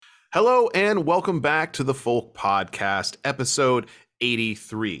Hello and welcome back to the Folk Podcast, episode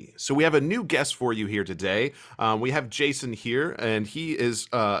 83. So we have a new guest for you here today. We have Jason here, and he is,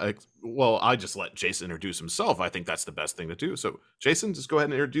 well, I just let Jason introduce himself. I think that's the best thing to do. So, Jason, just go ahead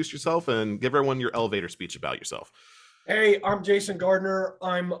and introduce yourself and give everyone your elevator speech about yourself. Hey, I'm Jason Gardner.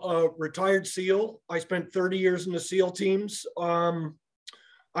 I'm a retired SEAL. I spent 30 years in the SEAL teams.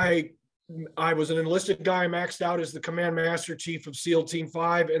 I I was an enlisted guy, maxed out as the Command Master Chief of SEAL Team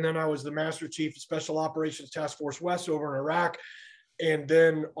 5, and then I was the Master Chief of Special Operations Task Force West over in Iraq, and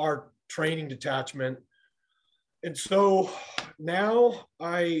then our training detachment. And so now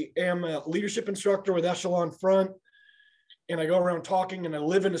I am a leadership instructor with Echelon Front, and I go around talking, and I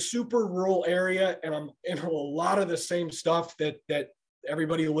live in a super rural area, and I'm in a lot of the same stuff that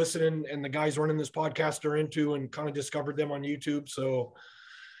everybody listening and the guys running this podcast are into, and kind of discovered them on YouTube. So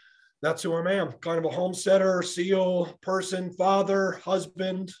that's who I am. Kind of a homesteader, SEAL person, father,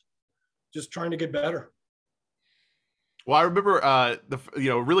 husband, just trying to get better. Well, I remember,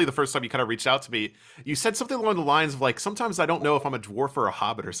 really the first time you kind of reached out to me, you said something along the lines of like, sometimes I don't know if I'm a dwarf or a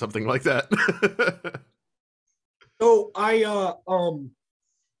hobbit or something like that. So I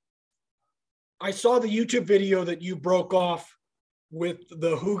saw the YouTube video that you broke off with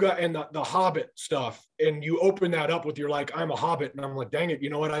the Hooga and the Hobbit stuff, and you opened that up with you're like, I'm a Hobbit, and I'm like, dang it, you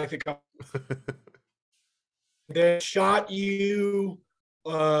know what? I think I'm then shot you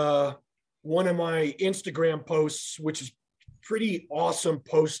one of my Instagram posts, which is pretty awesome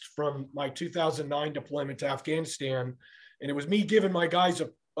post from my 2009 deployment to Afghanistan, and it was me giving my guys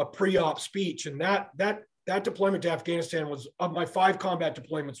a pre-op speech, and that deployment to Afghanistan was, of my 5 combat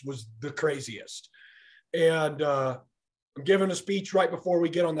deployments, was the craziest. And I'm giving a speech right before we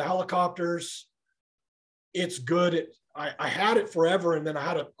get on the helicopters. It's good. I had it forever, and then I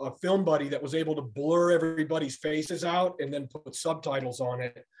had a film buddy that was able to blur everybody's faces out and then put subtitles on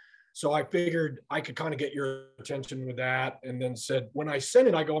it. So I figured I could kind of get your attention with that, and then said, when I sent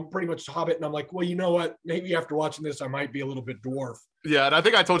it, I go, I'm pretty much a Hobbit. And I'm like, well, you know what? Maybe after watching this, I might be a little bit dwarf. Yeah, and I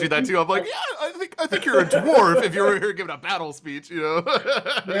think I told you that too. I'm like, yeah, I think you're a dwarf if you're here giving a battle speech, you know.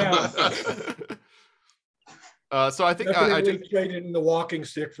 Yeah. So I think I traded in the walking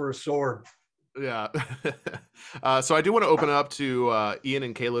stick for a sword. Yeah. So I do want to open it up to Ian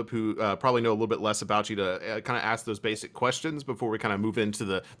and Caleb, who probably know a little bit less about you, to kind of ask those basic questions before we kind of move into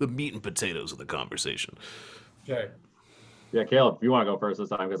the meat and potatoes of the conversation. Okay. Yeah, Caleb, if you want to go first this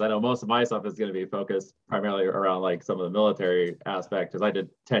time, because I know most of my stuff is going to be focused primarily around like some of the military aspect, because I did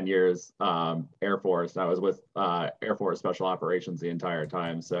 10 years Air Force, and I was with Air Force Special Operations the entire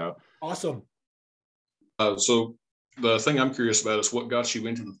time. So awesome. So the thing I'm curious about is what got you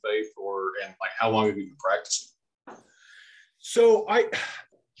into the faith, and like how long have you been practicing? So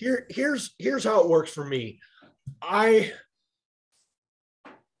here's how it works for me. I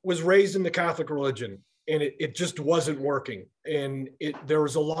was raised in the Catholic religion, and it just wasn't working. And there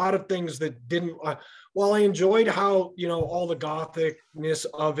was a lot of things that didn't, while I enjoyed how, all the Gothicness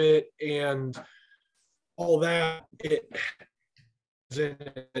of it and all that, it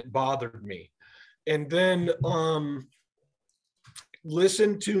bothered me. And then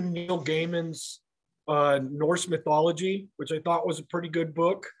listened to Neil Gaiman's Norse mythology, which I thought was a pretty good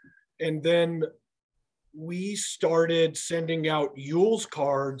book. And then we started sending out Yule's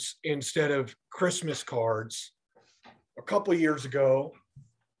cards instead of Christmas cards a couple of years ago.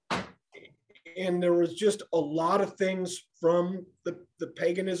 And there was just a lot of things from the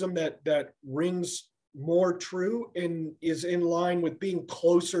paganism that rings more true and is in line with being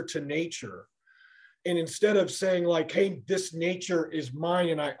closer to nature. And instead of saying like, hey, this nature is mine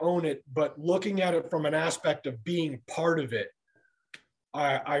and I own it, but looking at it from an aspect of being part of it,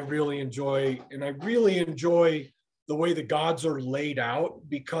 I really enjoy. And I really enjoy the way the gods are laid out,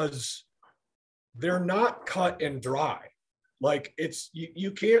 because they're not cut and dry. Like you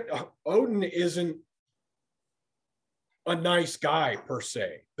can't, Odin isn't a nice guy per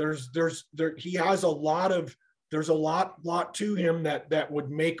se. He has there's a lot to him that would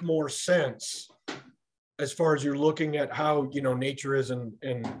make more sense as far as you're looking at how, nature is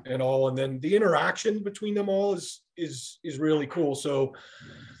and all. And then the interaction between them all is really cool. So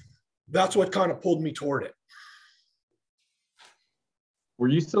that's what kind of pulled me toward it. were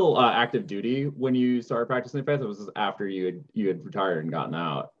you still active duty when you started practicing faith, or was this after you had retired and gotten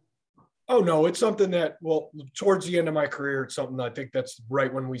out? Oh, no, it's something that, well, towards the end of my career, it's something I think that's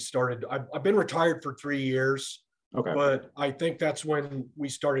right when we started. I've been retired for 3 years, Okay. But I think that's when we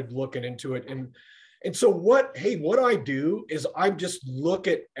started looking into it. And so what I do is I just look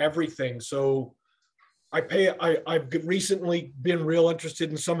at everything. So I've recently been real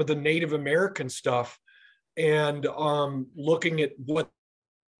interested in some of the Native American stuff, and looking at what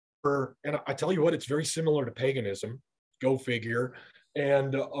and I tell you what, it's very similar to paganism. Go figure.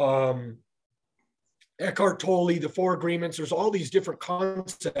 And Eckhart Tolle, the Four Agreements, there's all these different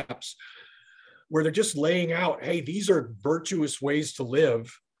concepts where they're just laying out, hey, these are virtuous ways to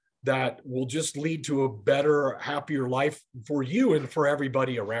live that will just lead to a better, happier life for you and for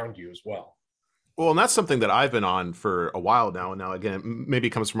everybody around you as well. Well, and that's something that I've been on for a while now. And now, again, maybe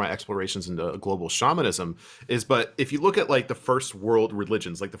it comes from my explorations into global shamanism. But if you look at like the first world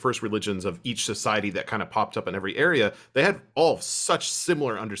religions, like the first religions of each society that kind of popped up in every area, they had all such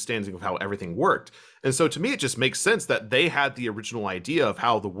similar understanding of how everything worked. And so to me, it just makes sense that they had the original idea of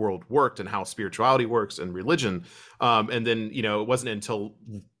how the world worked and how spirituality works and religion. And then, it wasn't until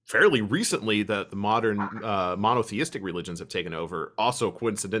fairly recently that the modern monotheistic religions have taken over, also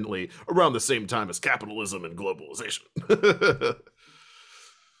coincidentally around the same time as capitalism and globalization.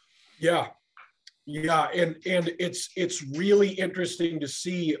 Yeah, and it's really interesting to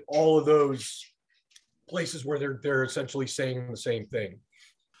see all of those places where they're essentially saying the same thing.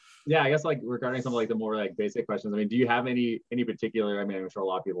 Yeah, I guess like regarding some of like the more like basic questions, I mean, do you have any particular, I mean, I'm sure a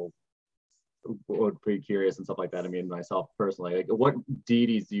lot of people would be curious and stuff like that. I mean, myself personally, like what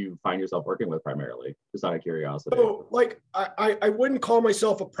deities do you find yourself working with primarily, just out of curiosity? So like I wouldn't call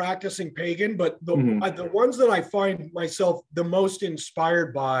myself a practicing pagan, but the ones that I find myself the most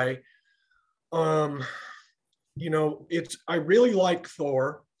inspired by, I really like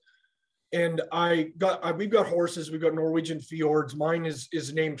Thor. And we've got horses, we've got Norwegian fjords. Mine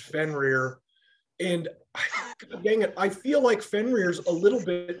is named Fenrir. And dang it, I feel like Fenrir's a little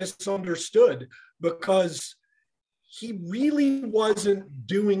bit misunderstood because he really wasn't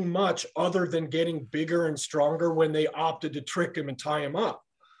doing much other than getting bigger and stronger when they opted to trick him and tie him up.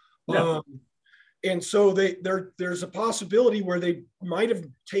 Yeah. And so there's a possibility where they might have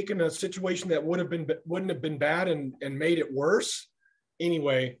taken a situation that wouldn't have been bad and made it worse.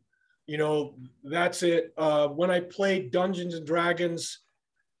 Anyway, that's it. When I played Dungeons and Dragons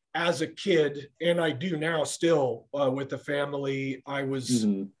as a kid, and I do now still with the family, I was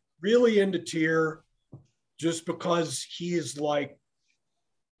really into Tyr just because he is like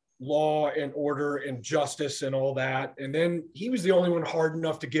law and order and justice and all that. And then he was the only one hard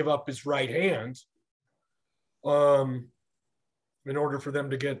enough to give up his right hand in order for them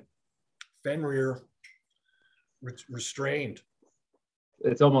to get Fenrir restrained.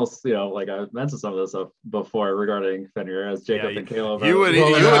 It's almost, like I mentioned some of this stuff before regarding Fenrir, as Jacob and Caleb. You and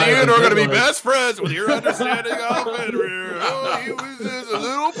Ian are going to be best friends with your understanding of Fenrir. Oh, he was just a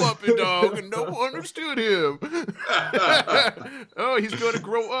little puppy dog and no one understood him. Oh, he's going to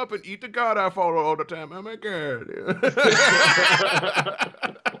grow up and eat the god I follow all the time. Oh my God.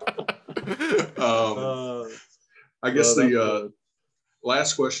 I guess the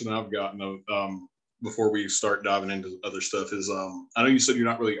last question I've gotten before we start diving into other stuff is, I know you said you're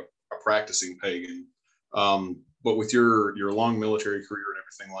not really a practicing pagan, but with your long military career and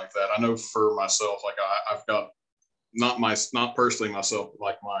everything like that, I know for myself, like I've got not personally myself,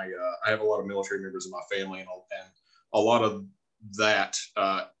 like I have a lot of military members in my family, and a lot of that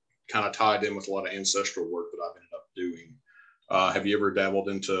kind of tied in with a lot of ancestral work that I've ended up doing. Have you ever dabbled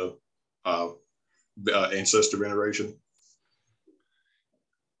into ancestor veneration?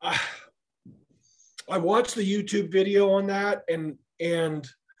 I watched the YouTube video on that, and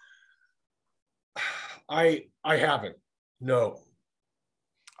I haven't. No.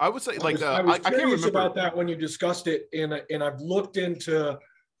 I would say I was curious about that when you discussed it, and I've looked into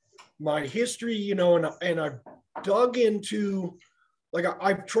my history, and I've dug into, like,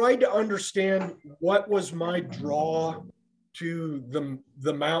 I've tried to understand what was my draw to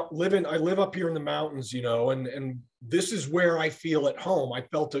the mount. I live up here in the mountains, and this is where I feel at home. I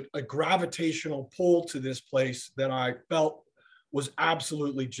felt a gravitational pull to this place that I felt was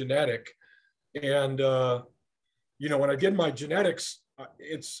absolutely genetic. And, when I did my genetics,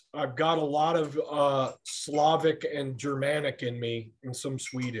 I've got a lot of Slavic and Germanic in me and some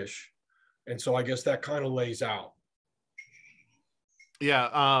Swedish. And so I guess that kind of lays out.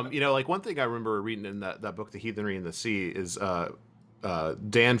 Yeah, like one thing I remember reading in that book, The Heathenry in the Sea, is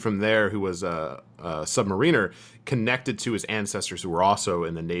Dan from there, who was a submariner, connected to his ancestors who were also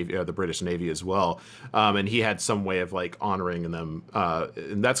in the Navy, the British Navy as well, and he had some way of like honoring them,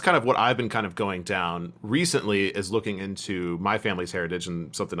 and that's kind of what I've been kind of going down recently, is looking into my family's heritage,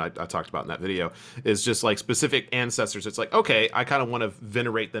 and something I talked about in that video is just like specific ancestors. It's like, okay, I kind of want to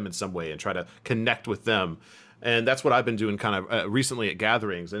venerate them in some way and try to connect with them. And that's what I've been doing kind of recently at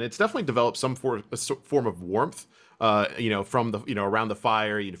gatherings. And it's definitely developed some form of warmth, from the, around the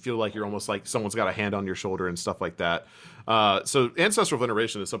fire. You feel like you're almost like someone's got a hand on your shoulder and stuff like that. So ancestral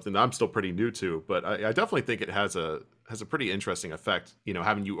veneration is something that I'm still pretty new to, but I definitely think it has has a pretty interesting effect, you know,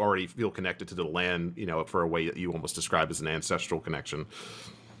 having you already feel connected to the land, you know, for a way that you almost describe as an ancestral connection.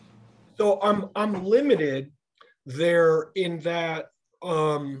 So I'm limited there in that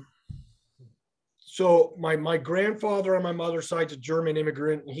so my grandfather on my mother's side's a German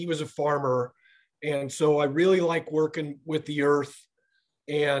immigrant, and he was a farmer. And so I really like working with the earth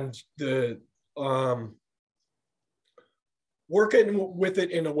and the working with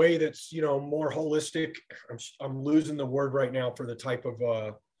it in a way that's, you know, more holistic. I'm losing the word right now for the type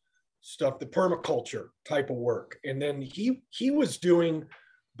of stuff, the permaculture type of work. And then he was doing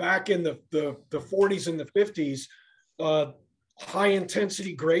back in the 40s and the 50s, high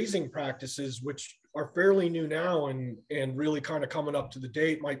intensity grazing practices, which are fairly new now and really kind of coming up to the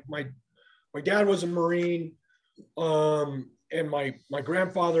date. My dad was a Marine, and my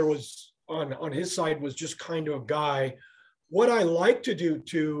grandfather was on his side was just kind of a guy. What I like to do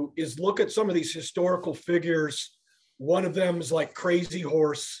too is look at some of these historical figures. One of them is like Crazy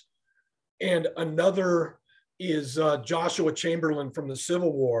Horse, and another is Joshua Chamberlain from the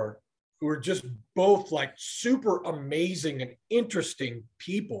Civil War, who are just both like super amazing and interesting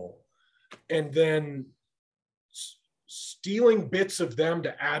people. And then stealing bits of them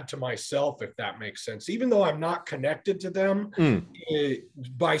to add to myself, if that makes sense. Even though I'm not connected to them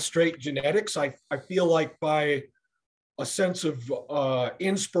by straight genetics, I feel like by a sense of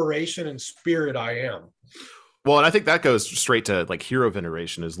inspiration and spirit, I am. Well, and I think that goes straight to like hero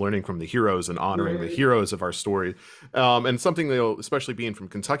veneration, is learning from the heroes and honoring the heroes of our story. And something that, especially being from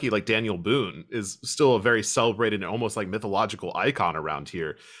Kentucky, like Daniel Boone is still a very celebrated and almost like mythological icon around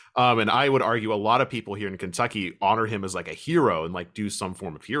here. And I would argue a lot of people here in Kentucky honor him as like a hero and like do some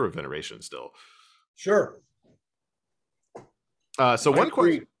form of hero veneration still. Sure. So one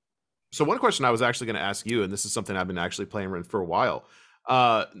question I was actually going to ask you, and this is something I've been actually playing with for a while,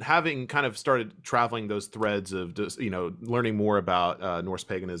 having kind of started traveling those threads of just, you know, learning more about Norse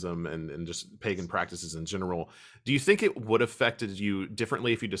paganism and just pagan practices in general, do you think it would have affected you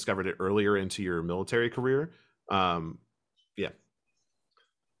differently if you discovered it earlier into your military career?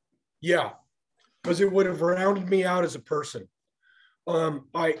 Yeah, because it would have rounded me out as a person.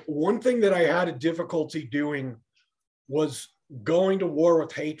 One thing that I had a difficulty doing was going to war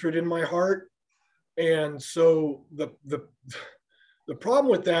with hatred in my heart. And so the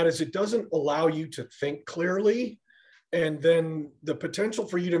problem with that is it doesn't allow you to think clearly. And then the potential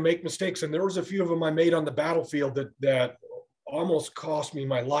for you to make mistakes. And there was a few of them I made on the battlefield that almost cost me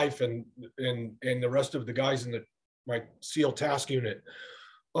my life and the rest of the guys in my SEAL task unit.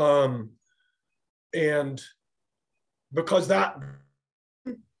 And because that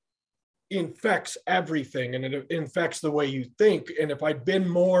infects everything and it infects the way you think. And if I'd been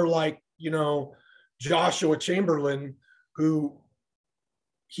more like, you know, Joshua Chamberlain, who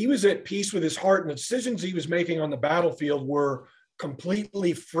he was at peace with his heart, and the decisions he was making on the battlefield were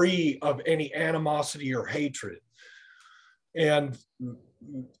completely free of any animosity or hatred. And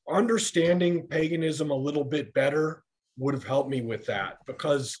understanding paganism a little bit better would have helped me with that,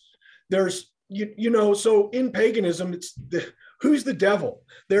 because there's, you know, so in paganism, it's who's the devil?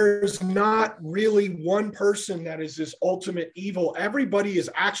 There's not really one person that is this ultimate evil. Everybody is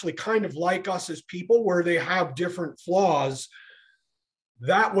actually kind of like us as people, where they have different flaws.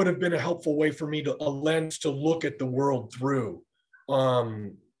 That would have been a helpful way for me a lens to look at the world through,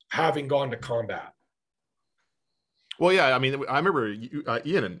 having gone to combat. Well, yeah, I mean, I remember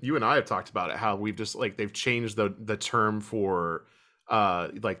Ian, you and I have talked about it, how we've just like, they've changed the term for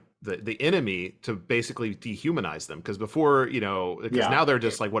like the enemy to basically dehumanize them. Because before, you know, because now they're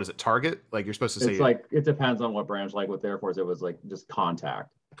just like, what is it, target? Like you're supposed to say, it's like, it depends on what branch. Like with the Air Force, it was like just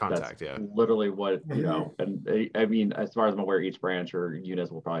contact. That's literally what, you know. And I mean, as far as I'm aware, each branch or units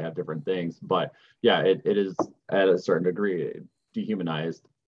will probably have different things, but yeah, it is at a certain degree, it dehumanized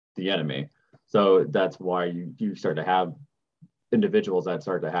the enemy. So that's why you start to have individuals that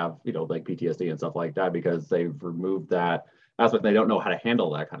start to have, you know, like PTSD and stuff like that, because they've removed that aspect. They don't know how to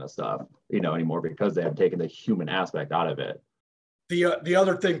handle that kind of stuff, you know, anymore, because they have taken the human aspect out of it. The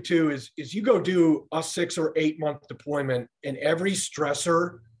other thing too is you go do a 6 or 8 month deployment, and every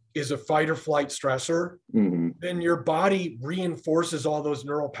stressor is a fight or flight stressor. Then your body reinforces all those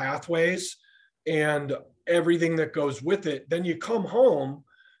neural pathways and everything that goes with it. Then you come home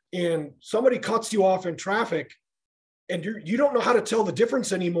and somebody cuts you off in traffic, and you don't know how to tell the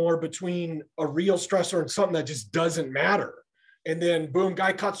difference anymore between a real stressor and something that just doesn't matter. And then boom,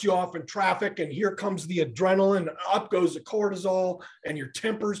 guy cuts you off in traffic, and here comes the adrenaline, up goes the cortisol, and your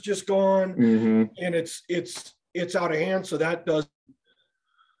temper's just gone, and it's out of hand. So that doesn't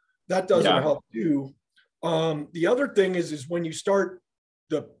help too. The other thing is when you start,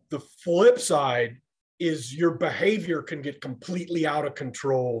 the flip side is your behavior can get completely out of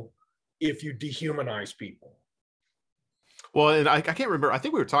control if you dehumanize people. Well, and I can't remember. I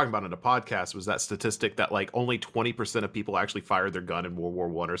think we were talking about it in a podcast. Was that statistic that like only 20% of people actually fired their gun in World War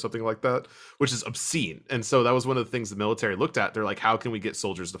I or something like that, which is obscene. And so that was one of the things the military looked at. They're like, how can we get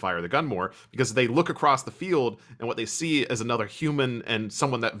soldiers to fire their gun more? Because they look across the field and what they see as another human and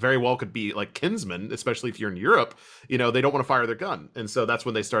someone that very well could be like kinsman, especially if you're in Europe. You know, they don't want to fire their gun, and so that's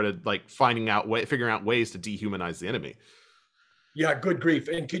when they started like figuring out ways to dehumanize the enemy. Yeah, good grief!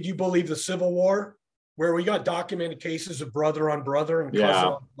 And could you believe the Civil War, where we got documented cases of brother on brother and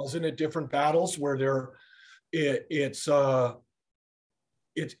cousin on cousin at different battles, where it's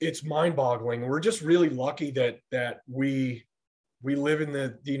mind-boggling. We're just really lucky that we live in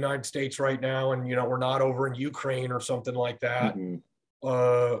the United States right now, and we're not over in Ukraine or something like that.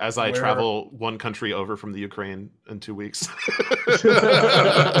 Mm-hmm. As I travel one country over from the Ukraine in 2 weeks.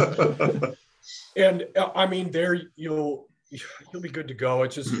 And I mean, there you'll be good to go.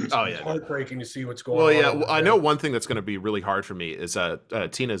 It's just heartbreaking to see what's going on. Well, yeah, I know one thing that's going to be really hard for me is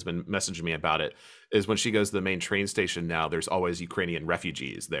Tina has been messaging me about it, is when she goes to the main train station now, there's always Ukrainian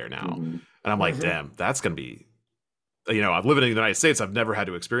refugees there now. Mm-hmm. And I'm like, damn, that's going to be, I've lived in the United States. I've never had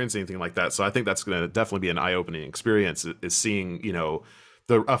to experience anything like that. So I think that's going to definitely be an eye-opening experience, is seeing,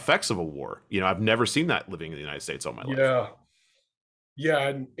 the effects of a war. I've never seen that living in the United States all my life.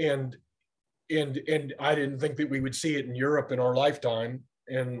 Yeah. And I didn't think that we would see it in Europe in our lifetime.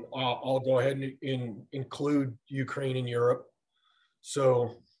 And I'll go ahead and include Ukraine in Europe.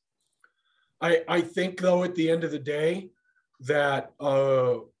 So I think, though, at the end of the day, that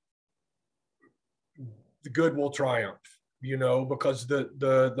the good will triumph, because the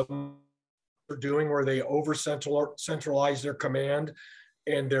they're doing where they centralize their command,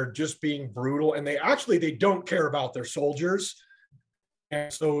 and they're just being brutal, and they don't care about their soldiers.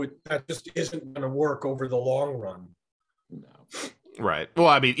 And so that just isn't going to work over the long run. No. Right. Well,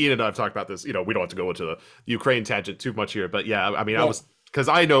 I mean, Ian and I have talked about this. We don't have to go into the Ukraine tangent too much here, but yeah, I mean, because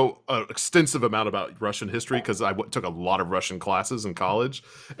I know an extensive amount about Russian history because I took a lot of Russian classes in college.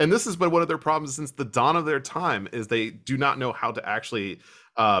 And this has been one of their problems since the dawn of their time, is they do not know how to actually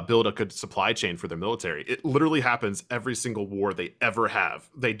build a good supply chain for their military. It literally happens every single war they ever have.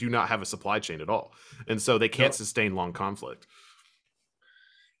 They do not have a supply chain at all. And so they can't sustain long conflict.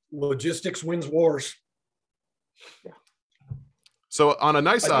 Logistics wins wars. Yeah. So on a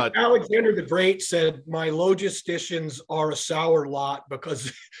nice Alexander the Great said, my logisticians are a sour lot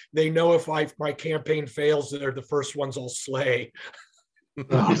because they know if my campaign fails, they're the first ones I'll slay.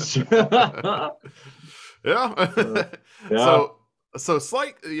 Yeah. So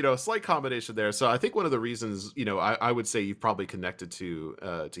slight combination there. So I think one of the reasons, I would say you've probably connected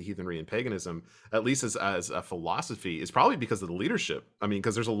to heathenry and paganism, at least as a philosophy, is probably because of the leadership. I mean,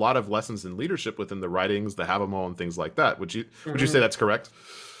 because there's a lot of lessons in leadership within the writings, the Havamal, and things like that. Would you say that's correct?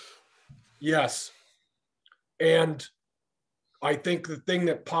 Yes. And I think the thing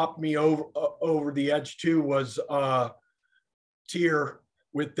that popped me over the edge too was Tyr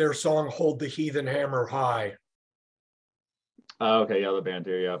with their song "Hold the Heathen Hammer High." Oh, okay, yeah, the band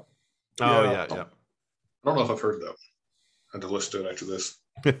here, yeah. Oh, yeah. I don't know if I've heard that. I had to listen to it after this.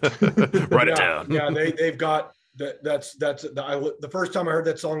 Write it down. Yeah, they've got the first time I heard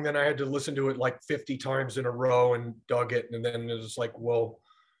that song, then I had to listen to it like 50 times in a row and dug it, and then it was like, well,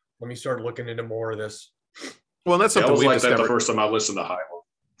 let me start looking into more of this. Well, that's something we discovered. That the first time I listened to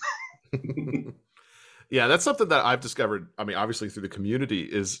Highland. Yeah, that's something that I've discovered. I mean, obviously through the community,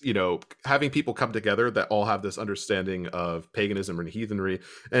 is, having people come together that all have this understanding of paganism and heathenry.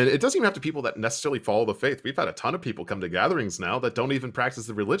 And it doesn't even have to be people that necessarily follow the faith. We've had a ton of people come to gatherings now that don't even practice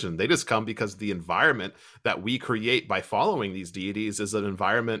the religion. They just come because the environment that we create by following these deities is an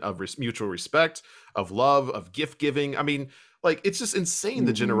environment of mutual respect, of love, of gift giving. I mean, like, it's just insane,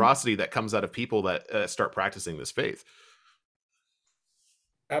 the generosity that comes out of people that start practicing this faith.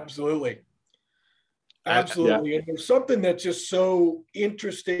 Absolutely. Absolutely. And there's something that's just so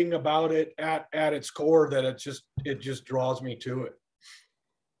interesting about it at its core that it just draws me to it.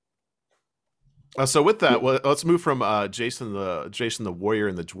 So with that, let's move from Jason the warrior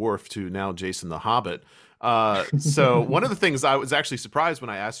and the dwarf to now Jason the hobbit. So one of the things I was actually surprised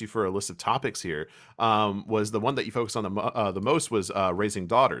when I asked you for a list of topics here was the one that you focused on the most was raising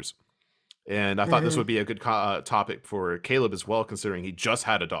daughters. And I thought this would be a good topic for Caleb as well, considering he just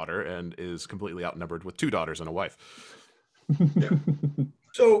had a daughter and is completely outnumbered with 2 daughters and a wife. Yeah.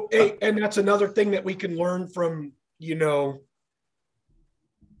 So, and that's another thing that we can learn from, the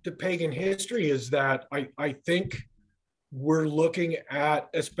pagan history, is that I think we're looking at,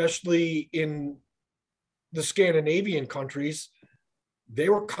 especially in the Scandinavian countries, they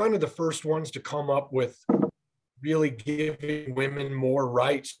were kind of the first ones to come up with really giving women more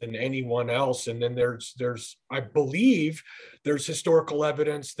rights than anyone else. And then there's I believe there's historical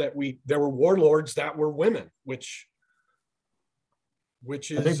evidence that there were warlords that were women, which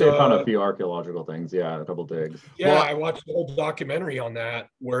is, I think they found a few archaeological things. Yeah, double digs. Yeah, well, I watched a whole documentary on that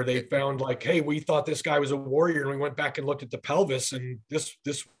where they found like, hey, we thought this guy was a warrior, and we went back and looked at the pelvis, and this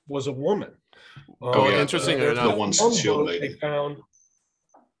was a woman. Interesting enough, the one they found.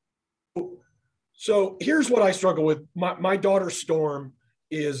 So here's what I struggle with. My daughter Storm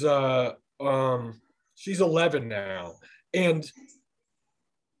is she's 11 now, and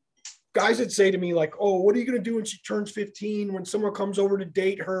guys would say to me like, oh, what are you going to do when she turns 15? When someone comes over to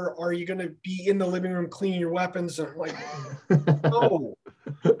date her, are you going to be in the living room cleaning your weapons? And I'm like, no,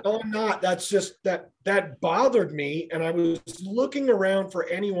 I'm not. That's just that bothered me. And I was looking around for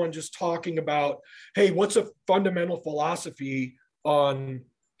anyone just talking about, hey, what's a fundamental philosophy on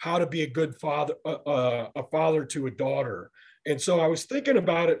how to be a good father, a father to a daughter. And so I was thinking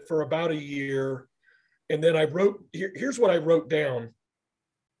about it for about a year. And then I wrote, here's what I wrote down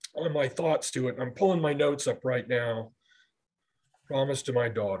on my thoughts to it. I'm pulling my notes up right now. Promise to my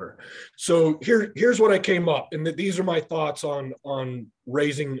daughter. So here's what I came up, and these are my thoughts on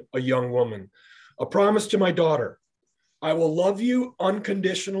raising a young woman. A promise to my daughter: I will love you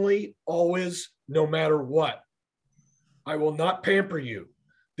unconditionally, always, no matter what. I will not pamper you.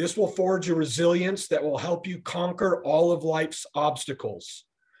 This will forge a resilience that will help you conquer all of life's obstacles.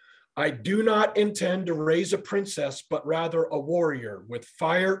 I do not intend to raise a princess, but rather a warrior with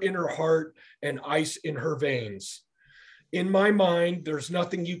fire in her heart and ice in her veins. In my mind, there's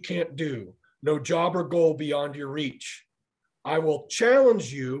nothing you can't do, no job or goal beyond your reach. I will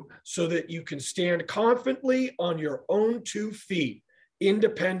challenge you so that you can stand confidently on your own 2 feet,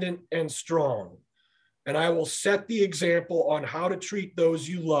 independent and strong. And I will set the example on how to treat those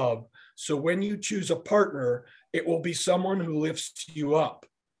you love, so when you choose a partner, it will be someone who lifts you up.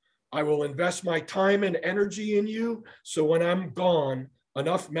 I will invest my time and energy in you, so when I'm gone,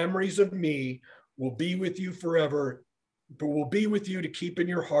 enough memories of me will be with you forever, but will be with you to keep in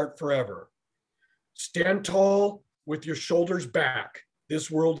your heart forever. Stand tall with your shoulders back.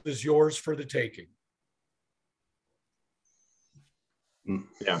 This world is yours for the taking.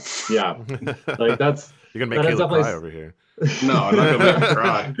 Yeah. Like that's you're gonna make Caleb cry over here. No, I'm not gonna make him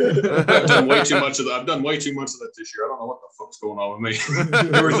cry. I've done way too much of that. I've done way too much of that this year. I don't know what the fuck's going on with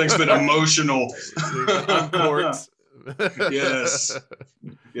me. Everything's been emotional. Yes.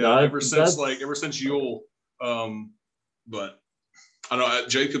 Yeah. Ever since Yule. But I don't know.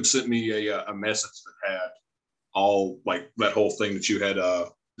 Jacob sent me a message that had all like that whole thing that you had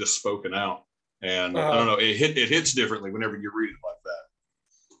just spoken out, and I don't know. It hits differently whenever you read it like that.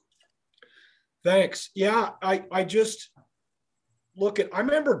 Thanks. Yeah, I just I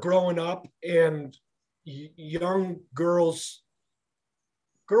remember growing up and young girls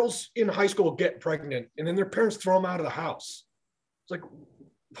in high school get pregnant and then their parents throw them out of the house. It's like,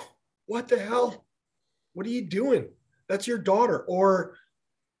 what the hell? What are you doing? That's your daughter. Or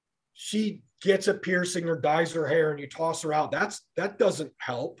she gets a piercing or dyes her hair and you toss her out. That doesn't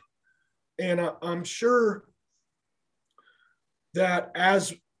help. And I'm sure that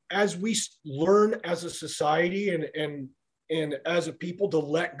as we learn as a society and as a people to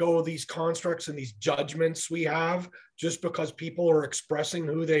let go of these constructs and these judgments we have just because people are expressing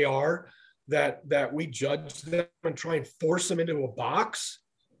who they are, that we judge them and try and force them into a box.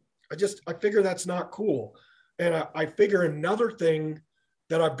 I figure that's not cool. And I figure another thing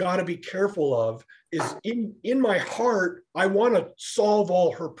that I've got to be careful of is in my heart, I want to solve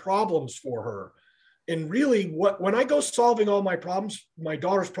all her problems for her. And really when I go solving all my problems, my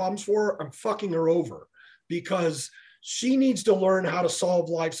daughter's problems for her, I'm fucking her over because she needs to learn how to solve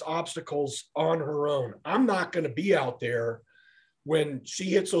life's obstacles on her own. I'm not going to be out there when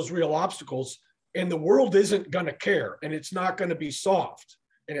she hits those real obstacles, and the world isn't going to care, and it's not going to be soft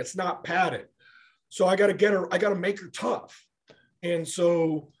and it's not padded. So I got to make her tough. And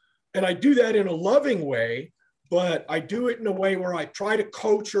I do that in a loving way, but I do it in a way where I try to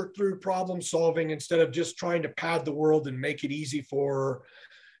coach her through problem solving instead of just trying to pad the world and make it easy for her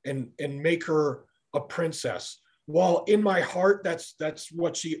and make her a princess. While in my heart, that's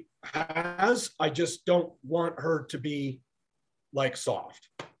what she has. I just don't want her to be like soft.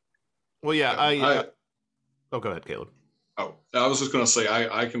 Well, yeah, oh, go ahead, Caleb. Oh, I was just going to say,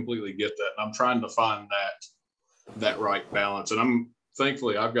 I completely get that. I'm trying to find that right balance. And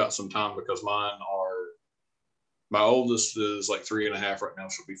thankfully I've got some time because my oldest is like 3.5 right now.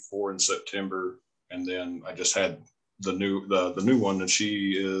 She'll be 4 in September. And then I just had the new one, and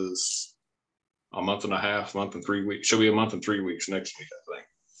she is a month and a half, month and 3 weeks. She'll be a month and 3 weeks next week, I think.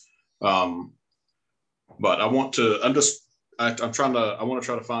 But I want to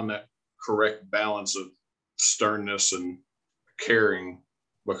try to find that correct balance of sternness and caring,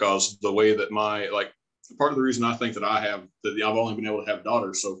 because the way that part of the reason I think that I've only been able to have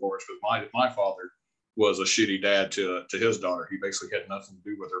daughters so far is because my father was a shitty dad to his daughter. He basically had nothing to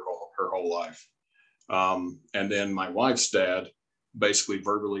do with her whole life. And then my wife's dad basically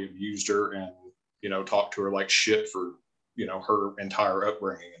verbally abused her and, talked to her like shit for, her entire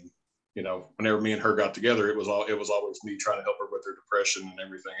upbringing. And, whenever me and her got together, it was always me trying to help her with her depression and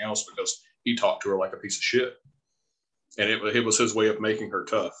everything else, because he talked to her like a piece of shit. And it was his way of making her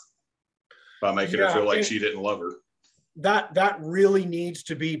tough by making her feel like she didn't love her. That really needs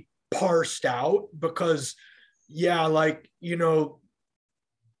to be parsed out, because you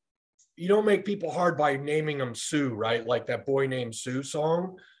don't make people hard by naming them Sue, right? Like that Boy Named Sue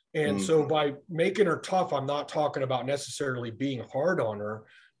song. And so by making her tough, I'm not talking about necessarily being hard on her,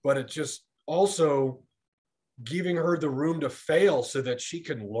 but it's just also giving her the room to fail so that she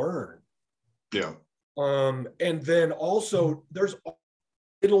can learn. Yeah. And then also there's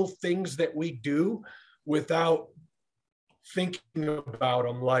little things that we do without thinking about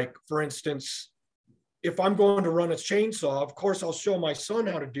them. Like, for instance, if I'm going to run a chainsaw, of course I'll show my son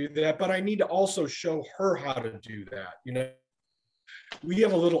how to do that, but I need to also show her how to do that. We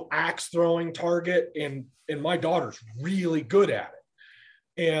have a little axe throwing target, and my daughter's really good at it.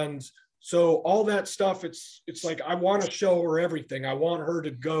 And so all that stuff, it's like, I want to show her everything. I want her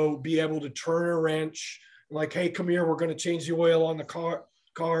to be able to turn a wrench, like, hey, come here, we're going to change the oil on the car,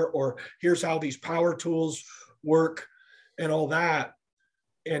 or here's how these power tools work and all that.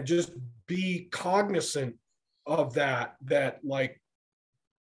 And just be cognizant of that like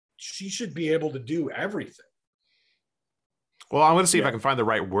she should be able to do everything. Well, I'm going to see if I can find the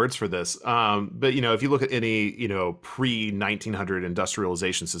right words for this. But, if you look at any, pre-1900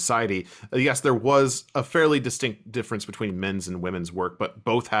 industrialization society, yes, there was a fairly distinct difference between men's and women's work, but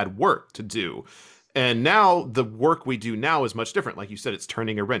both had work to do. And now the work we do now is much different. Like you said, it's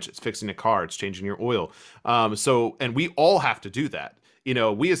turning a wrench, it's fixing a car, it's changing your oil. And we all have to do that.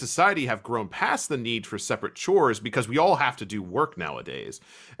 We as a society have grown past the need for separate chores because we all have to do work nowadays.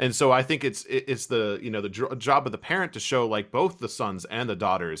 And so I think it's the job of the parent to show, like, both the sons and the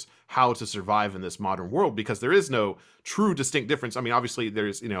daughters how to survive in this modern world, because there is no true distinct difference. I mean, obviously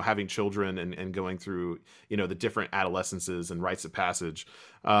there's, having children and going through, the different adolescences and rites of passage.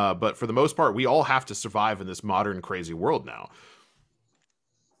 But for the most part, we all have to survive in this modern crazy world now.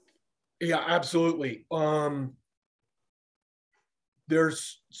 Yeah, absolutely.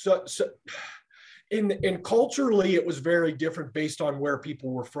 There's and culturally it was very different based on where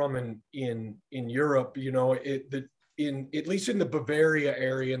people were from in Europe. At least in the Bavaria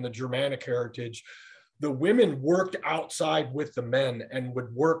area, in the Germanic heritage, the women worked outside with the men and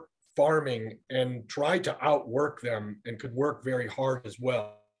would work farming and try to outwork them, and could work very hard as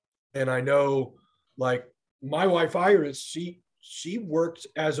well. And I know, like, my wife Iris, she worked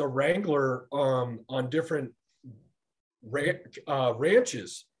as a wrangler on different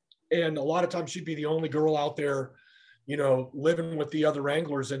ranches, and a lot of times she'd be the only girl out there, living with the other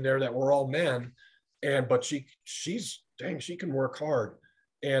wranglers in there that were all men. But she can work hard.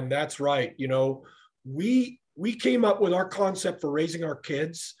 And that's right. We came up with our concept for raising our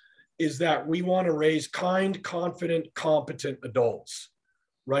kids is that we want to raise kind, confident, competent adults,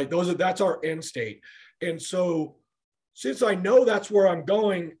 right? That's our end state. And so since I know that's where I'm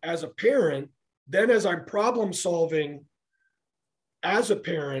going as a parent, then as I'm problem solving as a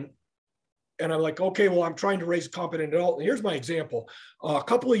parent, and I'm like, okay, well, I'm trying to raise a competent adult. And here's my example. A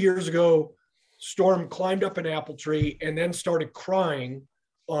couple of years ago, Storm climbed up an apple tree and then started crying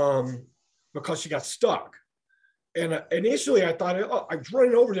because she got stuck. And initially I thought, I was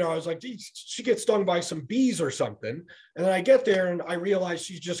running over there. I was like, she gets stung by some bees or something. And then I get there and I realize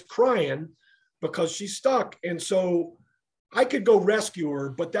she's just crying because she's stuck. And so I could go rescue her,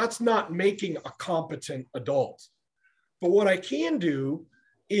 but that's not making a competent adult. But what I can do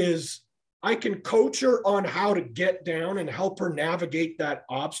is I can coach her on how to get down and help her navigate that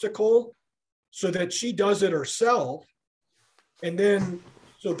obstacle so that she does it herself. And then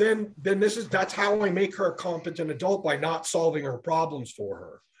that's how I make her a competent adult, by not solving her problems for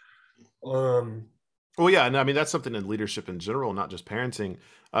her. Well, yeah, and I mean, that's something in leadership in general, not just parenting.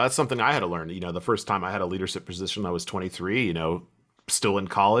 That's something I had to learn. The first time I had a leadership position, I was 23, still in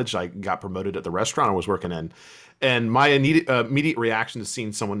college. I got promoted at the restaurant I was working in. And my immediate reaction to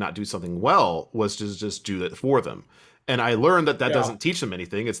seeing someone not do something well was to just do it for them. And I learned that Yeah. doesn't teach them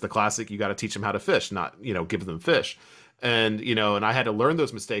anything. It's the classic, you got to teach them how to fish, not, give them fish. And, and I had to learn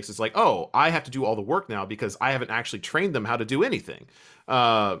those mistakes. It's like, oh, I have to do all the work now because I haven't actually trained them how to do anything.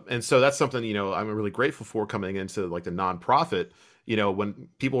 And so that's something, I'm really grateful for coming into like the nonprofit. When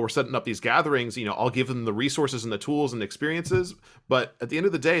people were setting up these gatherings, I'll give them the resources and the tools and experiences, but at the end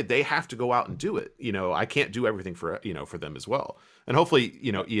of the day, they have to go out and do it. I can't do everything for them as well. And hopefully,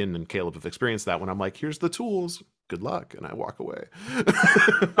 Ian and Caleb have experienced that when I'm like, here's the tools, good luck, and I walk away.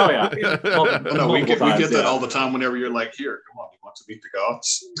 Oh yeah. Well, no, we get that all the time whenever you're like, here, come on, you want to meet the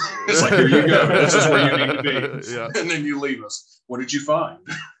gods? It's like, here you go. This is where you need to be. Yeah. And then you leave us. What did you find?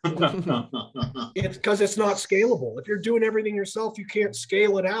 It's because it's not scalable. If you're doing everything yourself, you can't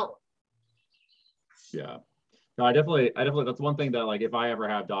scale it out. Yeah. No, I definitely, that's one thing that, like, if I ever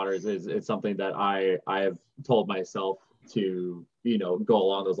have daughters, it's something that I have told myself to, go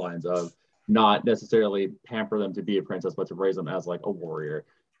along those lines of not necessarily pamper them to be a princess, but to raise them as like a warrior.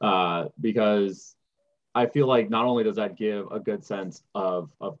 Because I feel like not only does that give a good sense of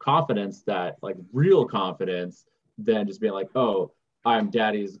confidence, that like real confidence, than just being like, oh, I'm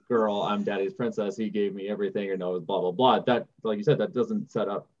daddy's girl, I'm daddy's princess, he gave me everything, blah, blah, blah. That, like you said, that doesn't set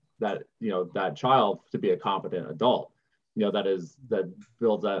up that, that child to be a competent adult. That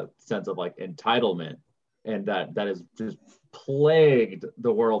builds that sense of like entitlement. And that is just plagued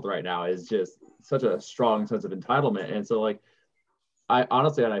the world right now, is just such a strong sense of entitlement. And so like, I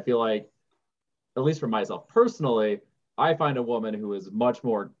honestly, and I feel like, at least for myself personally, I find a woman who is much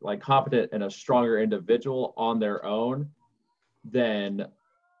more like competent and a stronger individual on their own than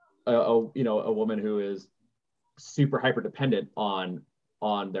a woman who is super hyper dependent on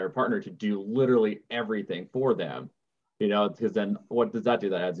their partner to do literally everything for them, because then what does that do?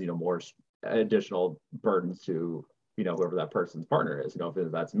 That adds, more additional burdens to, whoever that person's partner is,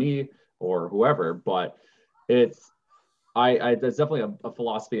 if that's me or whoever. But it's definitely a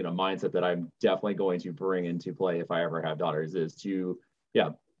philosophy and a mindset that I'm definitely going to bring into play if I ever have daughters, is to,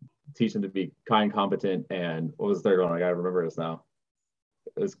 teach them to be kind, competent, and what was the third one? I gotta remember this now.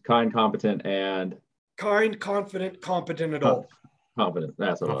 It was kind, competent, and kind, confident, competent adult. Competent.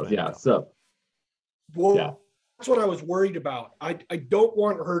 That's what it was. Yeah. So, well, yeah, that's what I was worried about. I don't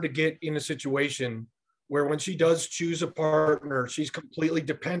want her to get in a situation where when she does choose a partner, she's completely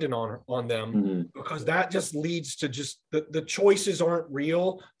dependent on them, because that just leads to just the choices aren't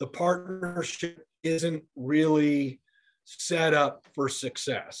real. The partnership isn't really set up for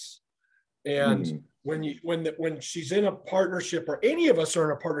success. And when she's in a partnership, or any of us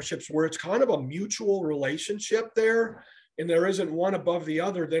are in a partnerships where it's kind of a mutual relationship there, and there isn't one above the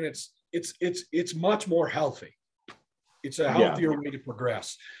other, then it's much more healthy. It's a healthier way to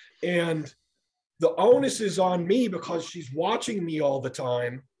progress. And the onus is on me, because she's watching me all the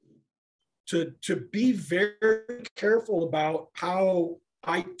time, to be very careful about how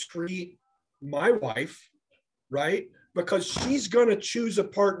I treat my wife, right? Because she's going to choose a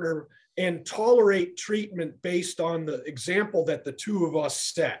partner and tolerate treatment based on the example that the two of us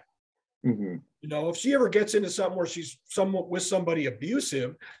set. If she ever gets into something where she's somewhat with somebody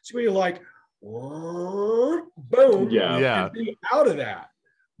abusive, she's going to be like, boom, and be out of that,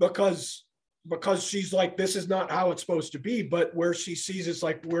 because she's like, this is not how it's supposed to be. But where she sees it's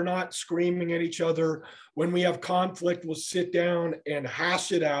like, we're not screaming at each other. When we have conflict, we'll sit down and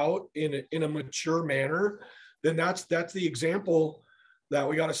hash it out in a mature manner. Then that's the example that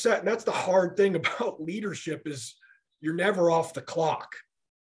we got to set. And that's the hard thing about leadership, is you're never off the clock,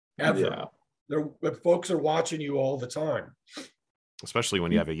 ever. Folks are watching you all the time. Especially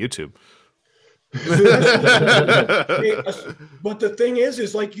when you have a YouTube. But the thing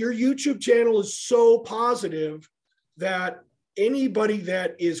is like, your YouTube channel is so positive that anybody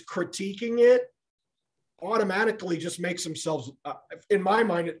that is critiquing it automatically just makes themselves, in my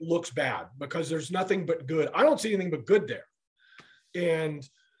mind, it looks bad, because there's nothing but good. I don't see anything but good there. And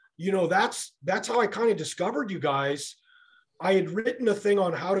that's how I kind of discovered you guys. I had written a thing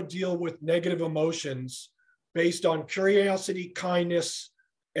on how to deal with negative emotions based on curiosity, kindness,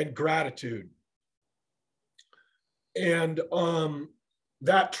 and gratitude. And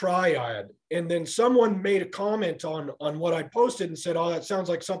that triad. And then someone made a comment on what I posted and said, oh, that sounds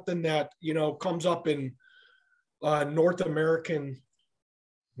like something that, comes up in North American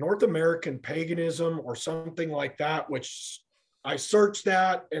paganism or something like that, which I searched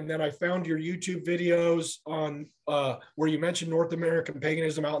that. And then I found your YouTube videos on where you mentioned North American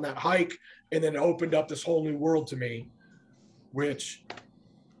paganism out in that hike. And then it opened up this whole new world to me, which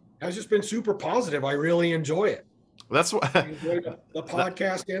has just been super positive. I really enjoy it. That's what I enjoy the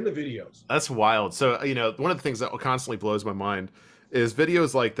podcast and the videos. That's wild. So, one of the things that constantly blows my mind is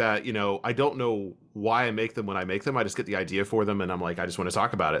videos like that. I don't know why I make them when I make them. I just get the idea for them, and I'm like, I just want to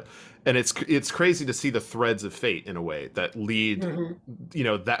talk about it. And it's crazy to see the threads of fate in a way that lead, you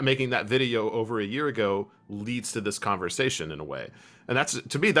know, that making that video over a year ago leads to this conversation in a way. And that's,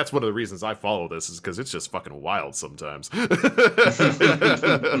 to me, that's one of the reasons I follow this, is because it's just fucking wild sometimes.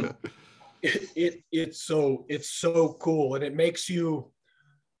 It's so cool, and it makes you.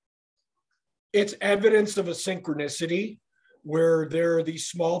 It's evidence of a synchronicity where there are these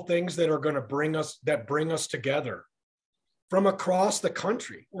small things that are going to bring us together from across the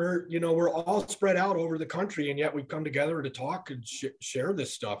country. We're all spread out over the country, and yet we've come together to talk and share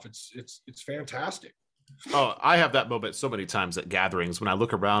this stuff. It's fantastic. Oh, I have that moment so many times at gatherings when I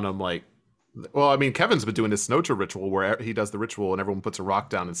look around. I'm like, well, I mean, Kevin's been doing this Snotra ritual where he does the ritual and everyone puts a rock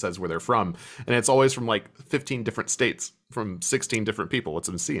down and says where they're from, and it's always from like 15 different states, from 16 different people. It's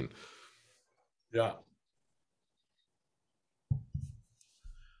insane. Yeah.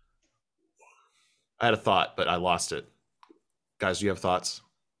 I had a thought, but I lost it. Guys, do you have thoughts?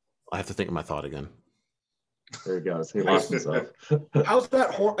 I have to think of my thought again. There he goes. He lost himself. How's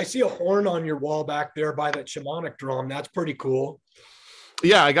that horn? I see a horn on your wall back there by that shamanic drum. That's pretty cool.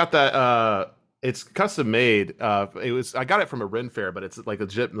 Yeah, I got that. It's custom made. I got it from a Ren fair, but it's like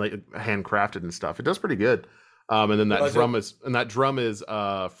legit, like handcrafted and stuff. It does pretty good. And then that drum is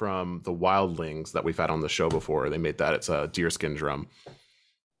from the Wildlings that we've had on the show before. They made that. It's a deerskin drum.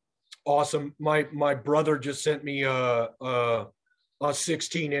 Awesome. My brother just sent me a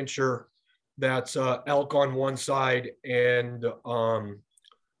 16-incher that's elk on one side and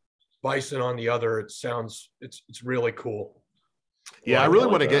bison on the other. It's really cool. Yeah, well, I really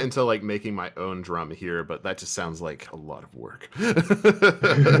want to get into like making my own drum here, but that just sounds like a lot of work.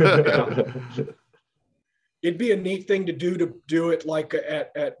 It'd be a neat thing to do it like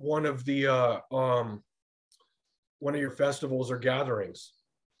at one of the one of your festivals or gatherings.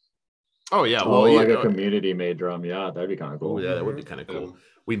 Oh yeah, well, like a community made drum. Yeah, that'd be kind of cool. Oh, yeah, that would be kind of cool.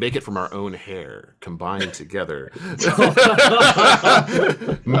 We make it from our own hair, combined together,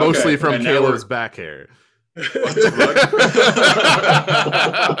 mostly from Caleb's back hair.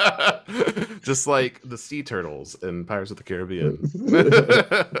 Just like the sea turtles in Pirates of the Caribbean.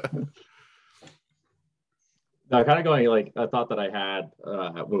 Now, kind of going like a thought that I had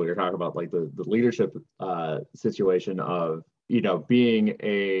when we were talking about like the leadership situation of, you know, being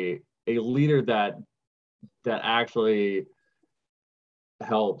a leader that actually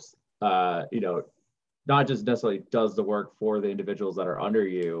helps, you know, not just necessarily does the work for the individuals that are under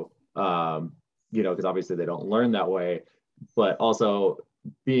you, you know, because obviously they don't learn that way, but also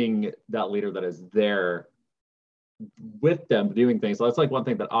being that leader that is there with them doing things. So that's like one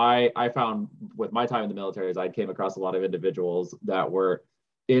thing that I found with my time in the military is I came across a lot of individuals that were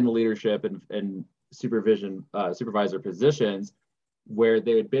in leadership and supervisor positions where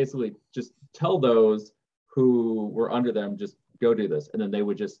they would basically just tell those who were under them, just go do this. And then they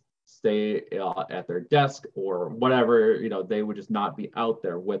would just stay at their desk or whatever, you know, they would just not be out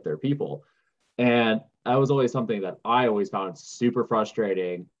there with their people. And that was always something that I always found super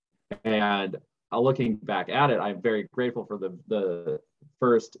frustrating. And looking back at it, I'm very grateful for the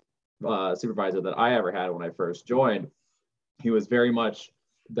first supervisor that I ever had when I first joined. He was very much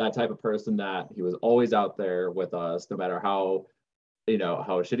that type of person that he was always out there with us, no matter how, you know,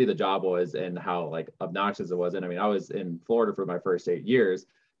 how shitty the job was and how like obnoxious it was. And I mean, I was in Florida for my first 8 years,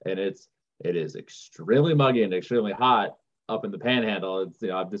 and it is extremely muggy and extremely hot up in the Panhandle. It's, you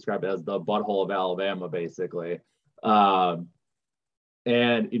know, I've described it as the butthole of Alabama, basically. And,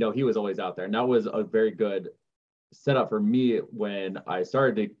 you know, he was always out there. And that was a very good setup for me when I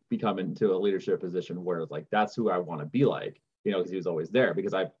started to become into a leadership position where it's like, that's who I want to be like, you know, because he was always there.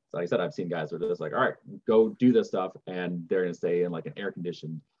 Because like I said, I've seen guys where they're just like, all right, go do this stuff. And they're going to stay in like an air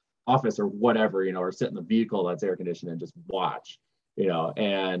conditioned office or whatever, you know, or sit in the vehicle that's air conditioned and just watch, you know.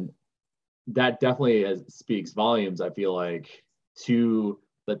 And that definitely speaks volumes, I feel like, to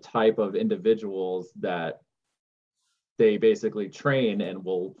the type of individuals that they basically train and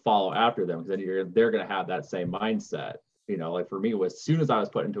will follow after them, because then they're going to have that same mindset. You know, like for me, as soon as I was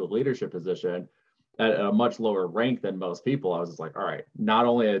put into a leadership position at a much lower rank than most people, I was just like, all right, not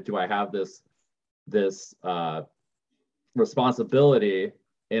only do I have this responsibility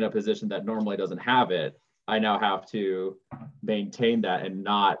in a position that normally doesn't have it, I now have to maintain that and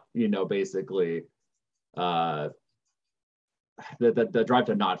not, you know, basically the drive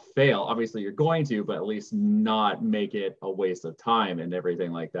to not fail. Obviously you're going to, but at least not make it a waste of time and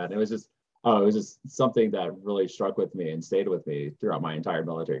everything like that. And it was just something that really struck with me and stayed with me throughout my entire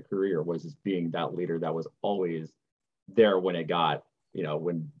military career, was just being that leader that was always there when it got, you know,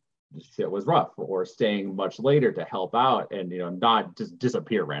 when shit was rough, or staying much later to help out, and not just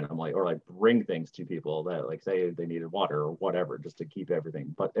disappear randomly, or like bring things to people that like say they needed water or whatever, just to keep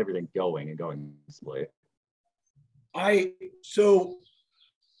everything going and going smoothly. So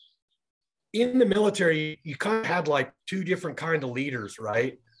in the military, you kind of had like two different kind of leaders,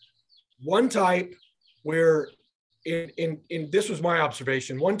 right? One type where in this was my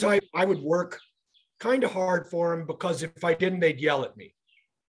observation. One type I would work kind of hard for them, because if I didn't, they'd yell at me.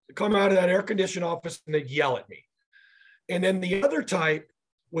 They'd come out of that air-conditioned office and they'd yell at me. And then the other type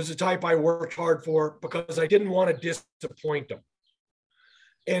was the type I worked hard for because I didn't want to disappoint them.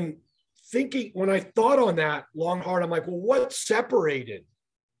 And when I thought on that long, hard, I'm like, well, what separated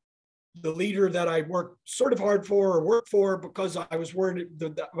the leader that I worked sort of hard for or worked for because I was worried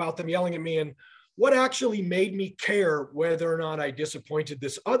about them yelling at me, and what actually made me care whether or not I disappointed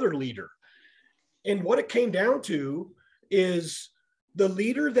this other leader? And what it came down to is the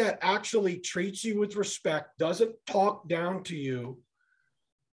leader that actually treats you with respect, doesn't talk down to you,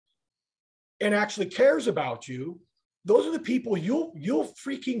 and actually cares about you. Those are the people you'll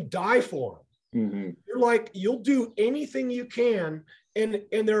freaking die for. Mm-hmm. You're like, you'll do anything you can. And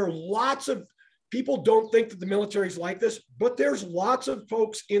there are lots of people don't think that the military is like this, but there's lots of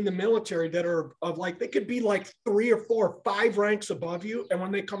folks in the military that are of like, they could be like 3 or 4 or 5 ranks above you. And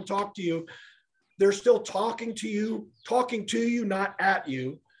when they come talk to you, they're still talking to you, not at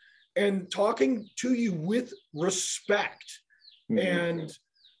you, and talking to you with respect. Mm-hmm. And,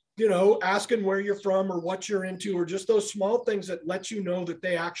 asking where you're from or what you're into, or just those small things that let you know that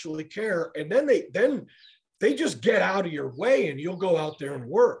they actually care. And then they just get out of your way and you'll go out there and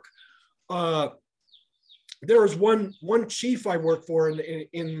work. There was one chief I worked for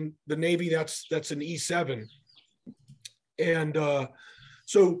in the Navy. That's an E7. And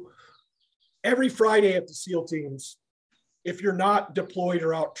so every Friday at the SEAL teams, if you're not deployed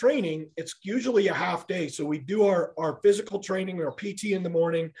or out training, it's usually a half day. So we do our physical training, our PT in the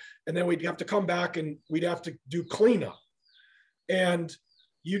morning, and then we'd have to come back and we'd have to do cleanup. And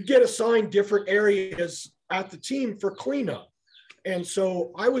you'd get assigned different areas at the team for cleanup. And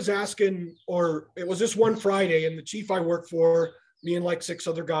so I was asking, or it was this one Friday, and the chief I worked for, me and like 6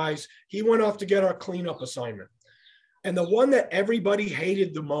 other guys, he went off to get our cleanup assignment. And the one that everybody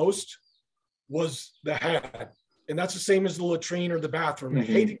hated the most was the head. And that's the same as the latrine or the bathroom. They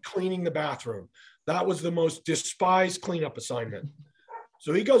hated cleaning the bathroom. That was the most despised cleanup assignment.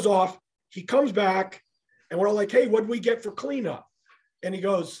 So he goes off, he comes back, and we're all like, hey, what did we get for cleanup? And he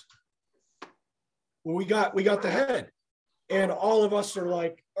goes, well, we got the head. And all of us are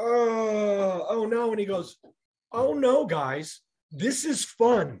like, oh no. And he goes, oh no, guys, this is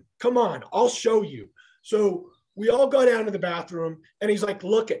fun. Come on, I'll show you. So we all go down to the bathroom, and he's like,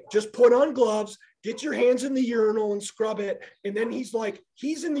 look it, just put on gloves, get your hands in the urinal and scrub it. And then he's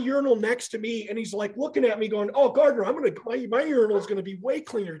in the urinal next to me, and he's like looking at me going, oh, Gardner, my urinal is going to be way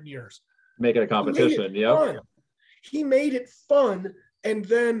cleaner than yours. Make it a competition. Yeah. He made it fun. And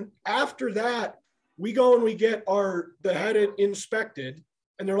then after that, we go and we get the head inspected,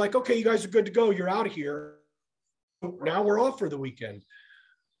 and they're like, okay, you guys are good to go. You're out of here. Now we're off for the weekend.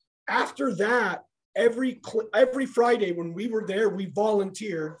 After that, every Friday when we were there, we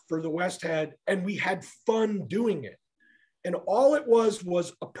volunteered for the West Head, and we had fun doing it. And all it was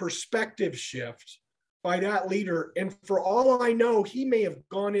a perspective shift by that leader. And for all I know, he may have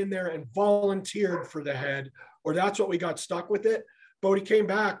gone in there and volunteered for the head, or that's what we got stuck with it. But he came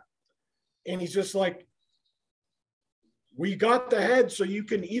back and he's just like, we got the head, so you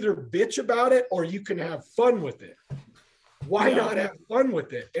can either bitch about it or you can have fun with it. Why not have fun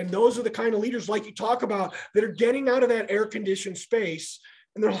with it? And those are the kind of leaders like you talk about that are getting out of that air-conditioned space,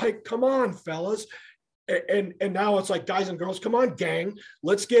 and they're like, come on, fellas. And now it's like, guys and girls, come on, gang,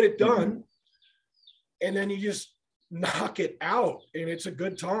 let's get it done. Mm-hmm. And then you just knock it out, and it's a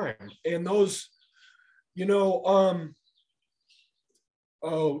good time. And those,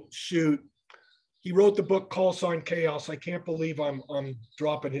 oh shoot, he wrote the book Call Sign Chaos. I can't believe I'm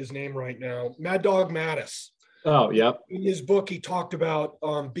dropping his name right now. Mad Dog Mattis. Oh, yep. In his book, he talked about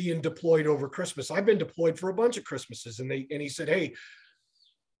being deployed over Christmas. I've been deployed for a bunch of Christmases, and he said, hey,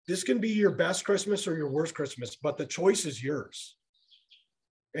 this can be your best Christmas or your worst Christmas, but the choice is yours.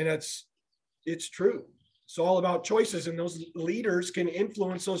 And it's true. It's all about choices, and those leaders can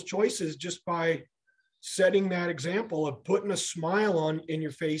influence those choices just by setting that example of putting a smile in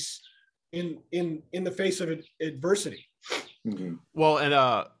your face in the face of adversity. Mm-hmm. Well,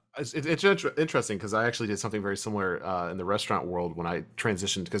 and it's interesting because I actually did something very similar in the restaurant world when I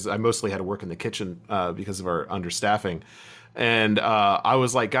transitioned, because I mostly had to work in the kitchen because of our understaffing. And I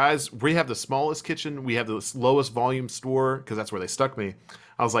was like, guys, we have the smallest kitchen, we have the lowest volume store, because that's where they stuck me.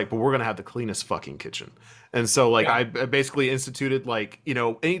 I was like, but we're gonna have the cleanest fucking kitchen. And so like Yeah. I basically instituted, like,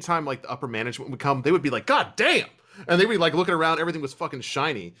 anytime like the upper management would come, they would be like, God damn. And they would be like looking around, everything was fucking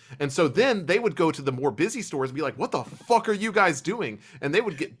shiny. And so then they would go to the more busy stores and be like, what the fuck are you guys doing? And they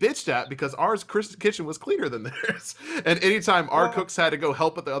would get bitched at because ours kitchen was cleaner than theirs. And anytime our cooks had to go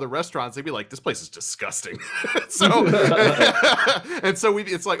help at the other restaurants, they'd be like, this place is disgusting. So, and so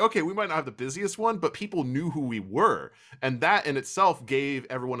it's like, okay, we might not have the busiest one, but people knew who we were. And that in itself gave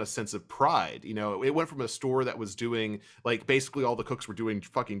everyone a sense of pride. It went from a store that was doing, like, basically all the cooks were doing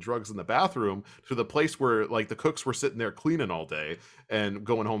fucking drugs in the bathroom to the place where, like, the cooks were sitting there cleaning all day and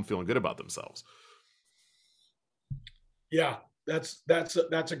going home feeling good about themselves. Yeah, that's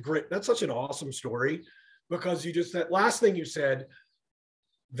such an awesome story, because that last thing you said,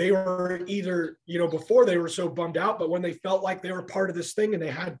 they were either, before they were so bummed out, but when they felt like they were part of this thing and they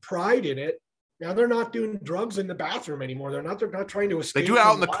had pride in it, now they're not doing drugs in the bathroom anymore. They're not trying to escape. They do it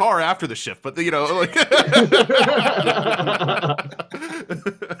out in the car after the shift, but like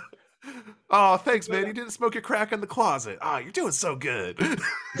oh, thanks, man. You didn't smoke your crack in the closet. Oh, you're doing so good.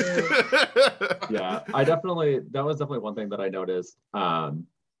 Yeah, that was definitely one thing that I noticed. Kind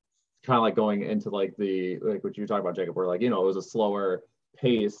of like going into like what you were talking about, Jacob, where like, it was a slower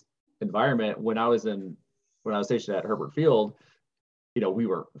paced environment. When I was stationed at Herbert Field, we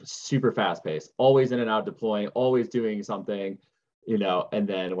were super fast paced, always in and out deploying, always doing something, and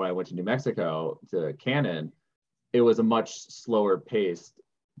then when I went to New Mexico to Cannon, it was a much slower paced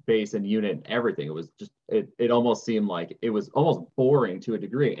base and unit and everything. It was just, it almost seemed like it was almost boring to a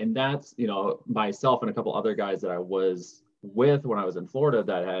degree. And that's, myself and a couple other guys that I was with when I was in Florida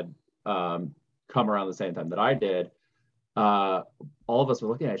that had come around the same time that I did. All of us were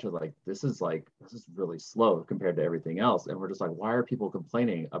looking at each other like, this is really slow compared to everything else. And we're just like, why are people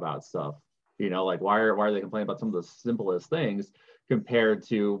complaining about stuff? Like, why are they complaining about some of the simplest things compared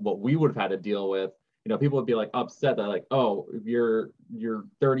to what we would have had to deal with? People would be like upset that like, oh, you're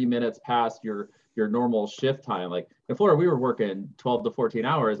 30 minutes past your normal shift time. Like in Florida, we were working 12 to 14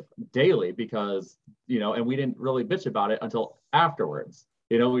 hours daily because, and we didn't really bitch about it until afterwards.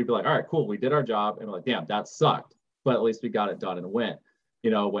 We'd be like, all right, cool, we did our job, and we're like, damn, that sucked, but at least we got it done and went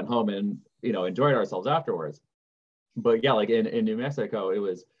home and enjoyed ourselves afterwards. But yeah, like in New Mexico, it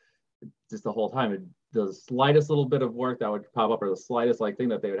was just the whole time, the slightest little bit of work that would pop up, or the slightest like thing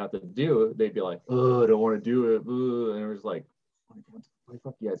that they would have to do, they'd be like, oh, I don't want to do it. And it was like, what the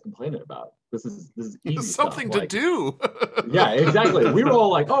fuck are you guys complaining about? This is easy something stuff. to do. Yeah, exactly. We were all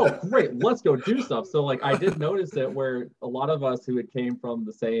like, oh, great, let's go do stuff. So like, I did notice it where a lot of us who had came from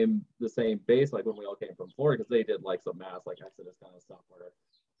the same base, like when we all came from Florida, because they did like some mass, like Exodus kind of stuff, where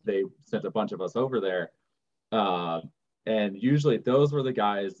they sent a bunch of us over there. And usually those were the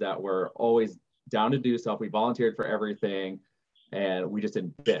guys that were always down to do stuff. We volunteered for everything, and we just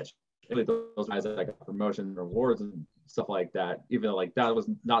didn't bitch. Those guys that got promotion rewards and stuff like that, even though like that was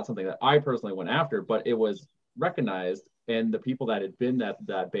not something that I personally went after, but it was recognized. And the people that had been at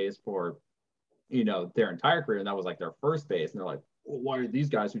that base for their entire career, and that was like their first base, and they're like, well, why are these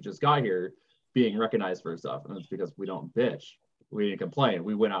guys who just got here being recognized for stuff? And it's because we don't bitch. We didn't complain.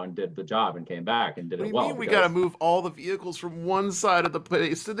 We went out and did the job and came back and did it well. What do you mean we got to move all the vehicles from one side of the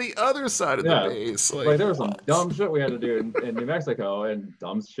base to the other side of the base? Like there was some dumb shit we had to do in New Mexico and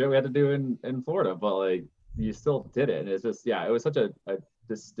dumb shit we had to do in Florida, but like you still did it. And it's just, yeah, it was such a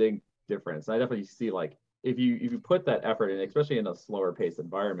distinct difference. I definitely see like if you put that effort in, especially in a slower paced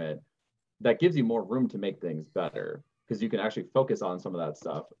environment, that gives you more room to make things better, because you can actually focus on some of that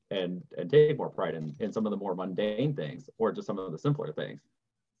stuff and take more pride in some of the more mundane things, or just some of the simpler things.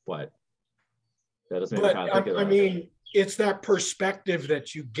 But that doesn't make me kind of think of that. I mean, it's that perspective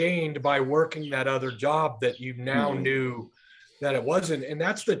that you gained by working that other job that you now knew that it wasn't. And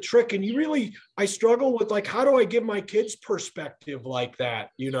that's the trick. And I struggle with like, how do I give my kids perspective like that?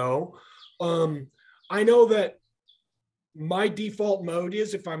 I know that my default mode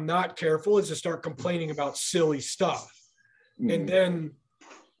is, if I'm not careful, is to start complaining about silly stuff. And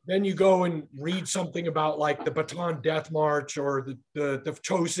then you go and read something about like the Bataan Death March or the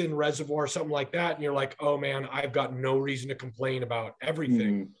Chosin Reservoir, something like that. And you're like, oh man, I've got no reason to complain about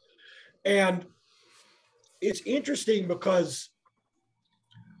everything. And it's interesting because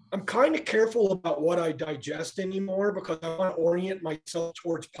I'm kind of careful about what I digest anymore, because I want to orient myself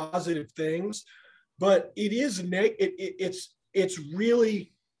towards positive things. But it is it's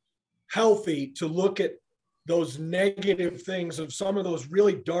really healthy to look at those negative things of some of those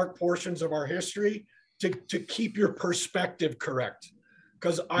really dark portions of our history to keep your perspective correct.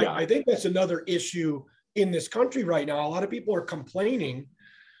 Because I think that's another issue in this country right now, a lot of people are complaining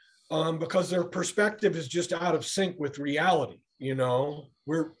because their perspective is just out of sync with reality. You know,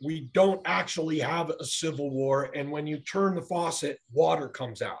 we don't actually have a civil war, and when you turn the faucet, water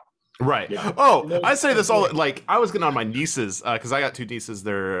comes out. Right. Yeah. Oh, I say this all, like, I was getting on my nieces, because I got two nieces.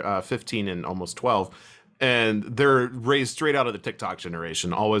 They're 15 and almost 12, and they're raised straight out of the TikTok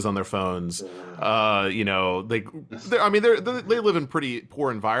generation, always on their phones. You know, they live in pretty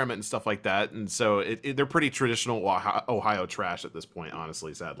poor environment and stuff like that, and so they're pretty traditional Ohio trash at this point,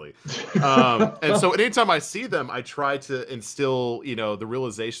 honestly, sadly. And so anytime I see them, I try to instill, you know, the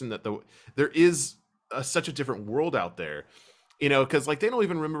realization that there is such a different world out there. You know, because like they don't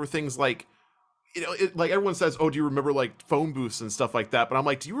even remember things like, you know, like everyone says, oh, do you remember like phone booths and stuff like that? But I'm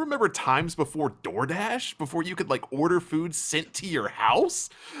like, do you remember times before DoorDash, before you could like order food sent to your house?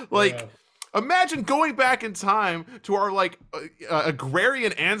 Like, imagine going back in time to our like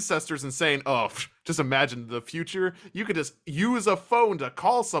agrarian ancestors and saying, oh, just imagine the future. You could just use a phone to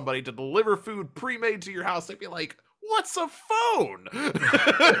call somebody to deliver food pre-made to your house. They'd be like, what's a phone?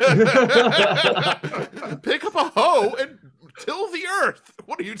 Pick up a hoe and till the earth.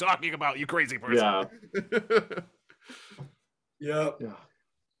 What are you talking about, you crazy person? Yeah.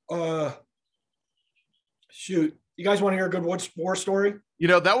 Shoot. You guys want to hear a good war story? You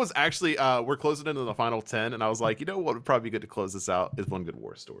know, that was actually, we're closing into the final 10, and I was like, you know what would probably be good to close this out is one good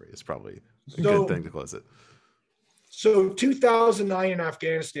war story. It's probably a good thing to close it. So 2009 in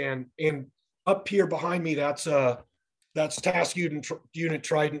Afghanistan, and up here behind me, that's Task Unit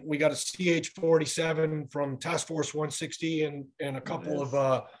Trident. We got a CH-47 from Task Force 160 and a couple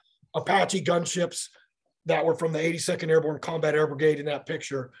of Apache gunships that were from the 82nd Airborne Combat Air Brigade in that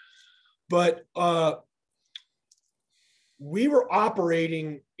picture. But we were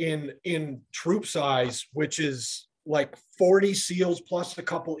operating in troop size, which is like 40 SEALs plus a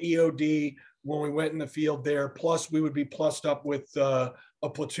couple EOD when we went in the field there. Plus we would be plussed up with a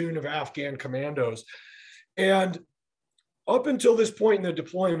platoon of Afghan commandos. And up until this point in the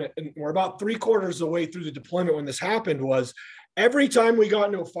deployment, and we're about 3/4 of the way through the deployment when this happened, was every time we got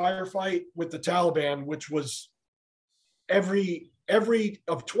into a firefight with the Taliban, which was every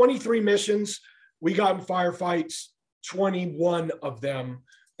of 23 missions, we got in firefights, 21 of them.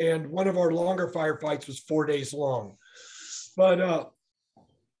 And one of our longer firefights was 4 days long. But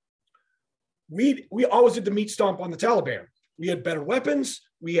we always did the meat stomp on the Taliban. We had better weapons,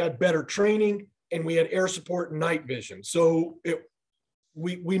 we had better training, and we had air support and night vision. So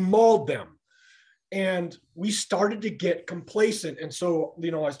we mauled them. And we started to get complacent. And so,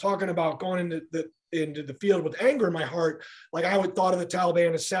 you know, I was talking about going into the field with anger in my heart. Like I would thought of the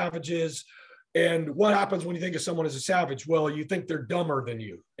Taliban as savages. And what happens when you think of someone as a savage? Well, you think they're dumber than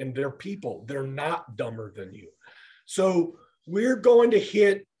you, and they're people. They're not dumber than you. So we're going to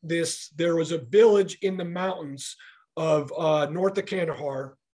hit this. There was a village in the mountains of north of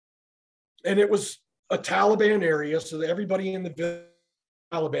Kandahar, and it was a Taliban area. So everybody in the village,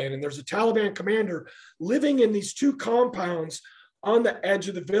 Taliban, and there's a Taliban commander living in these two compounds on the edge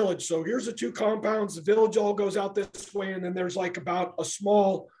of the village. So here's the two compounds. The village all goes out this way, and then there's like about a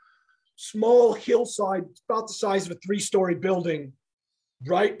small hillside, about the size of a 3-story building,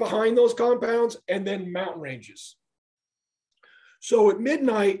 right behind those compounds, and then mountain ranges. So at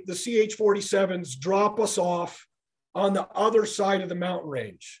midnight, the CH-47s drop us off on the other side of the mountain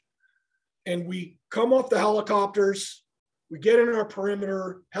range. And we come off the helicopters, we get in our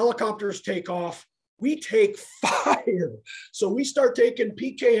perimeter, helicopters take off, we take fire. So we start taking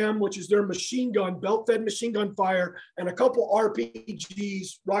PKM, which is their machine gun, belt-fed machine gun fire, and a couple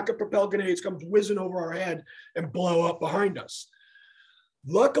RPGs, rocket propelled grenades, comes whizzing over our head and blow up behind us.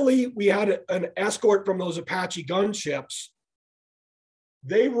 Luckily, we had an escort from those Apache gunships.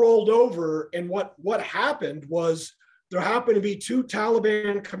 They rolled over, and what happened was there happened to be two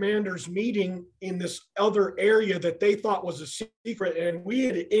Taliban commanders meeting in this other area that they thought was a secret, and we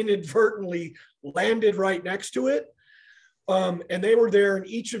had inadvertently landed right next to it. And they were there, and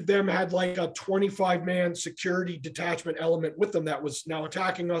each of them had like a 25-man security detachment element with them that was now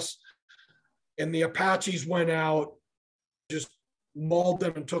attacking us. And the Apaches went out, just mauled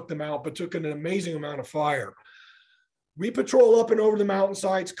them and took them out, but took an amazing amount of fire. We patrol up and over the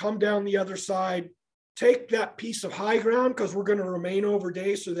mountainsides, come down the other side, take that piece of high ground because we're going to remain over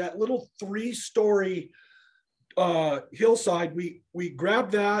days. So that little 3-story hillside, we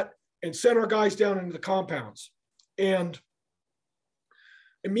grab that and send our guys down into the compounds. And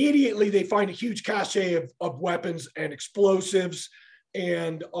immediately they find a huge cache of weapons and explosives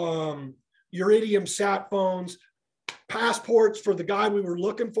and Iridium sat phones, passports for the guy we were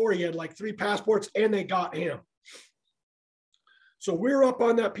looking for. He had like 3 passports, and they got him. So we're up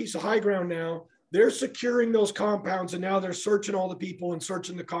on that piece of high ground now, they're securing those compounds, and now they're searching all the people and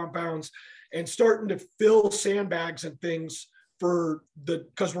searching the compounds and starting to fill sandbags and things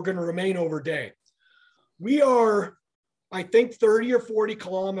because we're going to remain over day. We are, I think, 30 or 40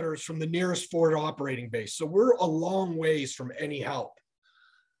 kilometers from the nearest forward operating base. So we're a long ways from any help.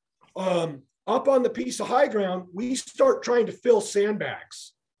 Up on the piece of high ground, we start trying to fill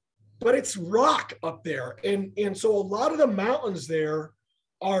sandbags, but it's rock up there. And so a lot of the mountains there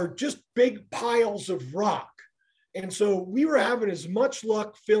are just big piles of rock. And so we were having as much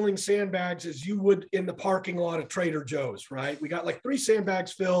luck filling sandbags as you would in the parking lot of Trader Joe's, right? We got like 3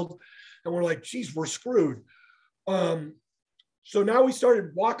 sandbags filled and we're like, geez, we're screwed. So now we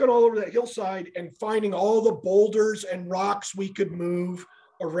started walking all over that hillside and finding all the boulders and rocks we could move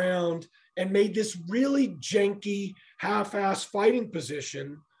around, and made this really janky half-ass fighting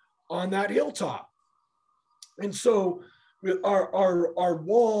position on that hilltop. And so our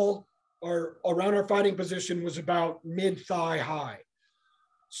wall around our fighting position was about mid-thigh high.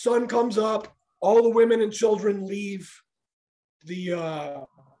 Sun comes up, all the women and children leave the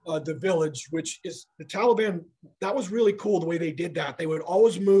village, which is the Taliban. That was really cool the way they did that. They would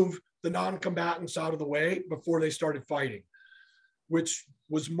always move the non-combatants out of the way before they started fighting, which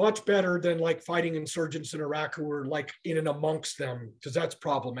was much better than like fighting insurgents in Iraq who were like in and amongst them, because that's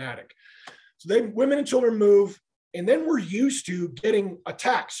problematic. So women and children move, and then we're used to getting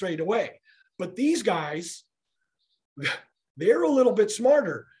attacked straight away. But these guys, they're a little bit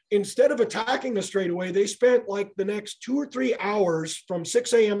smarter. Instead of attacking us straight away, they spent like the next 2 or 3 hours from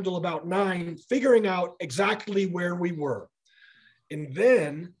 6 a.m. till about 9 figuring out exactly where we were. And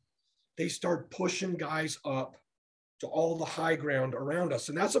then they start pushing guys up to all the high ground around us.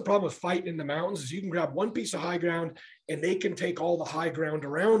 And that's the problem with fighting in the mountains, is you can grab one piece of high ground and they can take all the high ground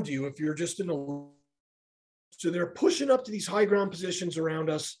around you if you're just in a... So they're pushing up to these high ground positions around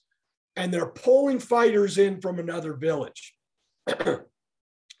us, and they're pulling fighters in from another village.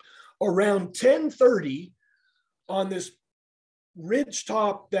 Around 10:30 on this ridge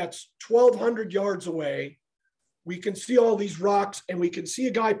top that's 1,200 yards away, we can see all these rocks, and we can see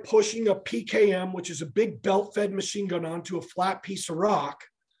a guy pushing a PKM, which is a big belt-fed machine gun, onto a flat piece of rock.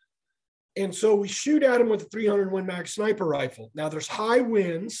 And so we shoot at him with a 300 Win Mag sniper rifle. Now there's high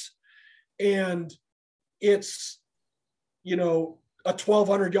winds, and it's, a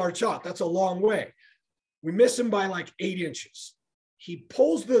 1,200 yard shot. That's a long way. We miss him by like 8 inches. He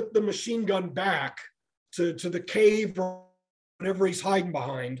pulls the machine gun back to the cave or whatever he's hiding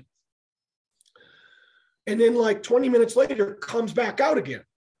behind. And then like 20 minutes later, comes back out again.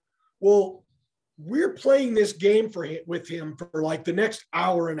 Well, we're playing this game with him for like the next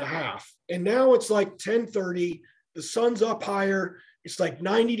hour and a half. And now it's like 10:30, the sun's up higher. It's like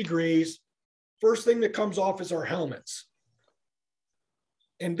 90 degrees. First thing that comes off is our helmets.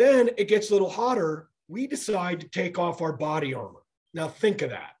 And then it gets a little hotter. We decide to take off our body armor. Now think of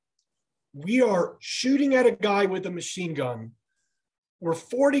that. We are shooting at a guy with a machine gun. We're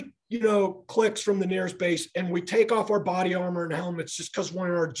 40, clicks from the nearest base, and we take off our body armor and helmets just because we're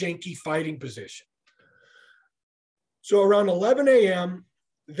in our janky fighting position. So around 11 a.m.,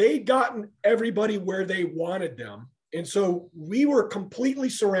 they'd gotten everybody where they wanted them. And so we were completely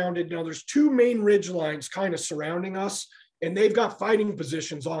surrounded. Now there's 2 main ridge lines kind of surrounding us, and they've got fighting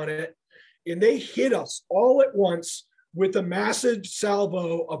positions on it. And they hit us all at once with a massive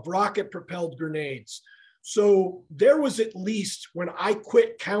salvo of rocket propelled grenades. So there was at least, when I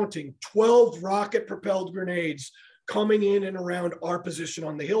quit counting, 12 rocket propelled grenades coming in and around our position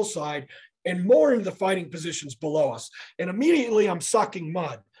on the hillside, and more into the fighting positions below us. And immediately I'm sucking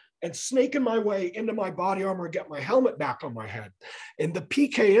mud and snaking my way into my body armor and get my helmet back on my head. And the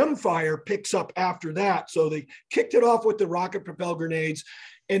PKM fire picks up after that. So they kicked it off with the rocket propelled grenades.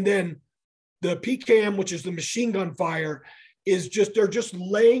 And then the PKM, which is the machine gun fire, they're just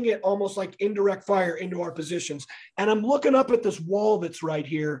laying it almost like indirect fire into our positions. And I'm looking up at this wall that's right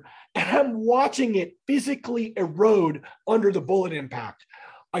here, and I'm watching it physically erode under the bullet impact.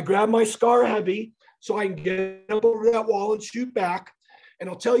 I grab my Scar Heavy so I can get up over that wall and shoot back. And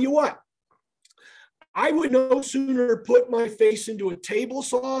I'll tell you what, I would no sooner put my face into a table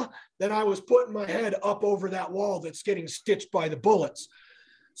saw than I was putting my head up over that wall that's getting stitched by the bullets.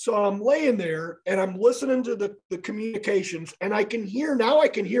 So I'm laying there and I'm listening to the communications, and I can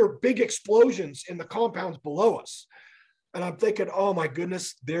hear big explosions in the compounds below us. And I'm thinking, oh my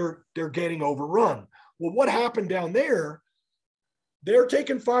goodness, they're getting overrun. Well, what happened down there? They're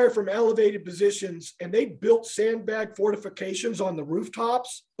taking fire from elevated positions, and they built sandbag fortifications on the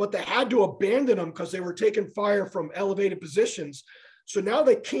rooftops, but they had to abandon them because they were taking fire from elevated positions. So now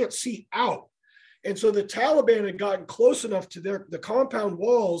they can't see out. And so the Taliban had gotten close enough to the compound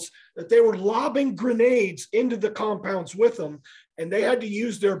walls that they were lobbing grenades into the compounds with them. And they had to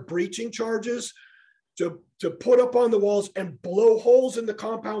use their breaching charges to put up on the walls and blow holes in the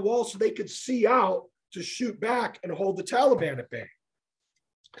compound walls so they could see out to shoot back and hold the Taliban at bay.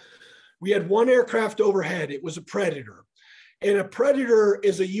 We had one aircraft overhead. It was a Predator. And a Predator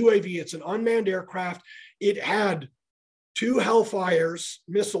is a UAV. It's an unmanned aircraft. It had 2 Hellfires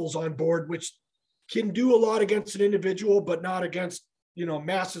missiles on board, which can do a lot against an individual, but not against,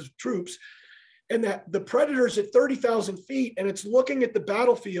 massive troops. And that the Predator's at 30,000 feet and it's looking at the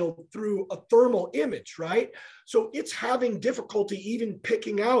battlefield through a thermal image, right? So it's having difficulty even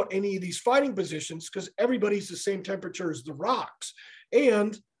picking out any of these fighting positions because everybody's the same temperature as the rocks.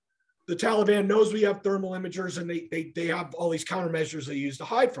 And the Taliban knows we have thermal imagers and they have all these countermeasures they use to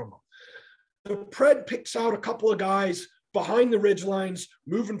hide from them. The Pred picks out a couple of guys behind the ridge lines,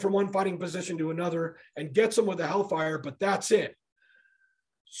 moving from one fighting position to another and gets them with a Hellfire, but that's it.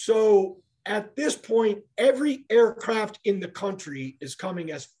 So at this point, every aircraft in the country is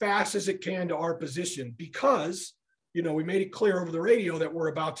coming as fast as it can to our position because, we made it clear over the radio that we're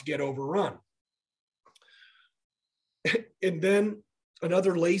about to get overrun. And then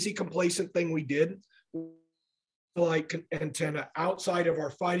another lazy, complacent thing we did, like antenna outside of our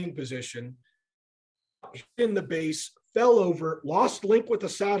fighting position, in the base, fell over, lost link with the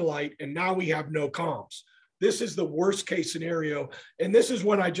satellite, and now we have no comms. This is the worst case scenario. And this is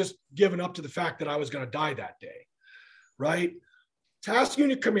when I just given up to the fact that I was going to die that day, right? Task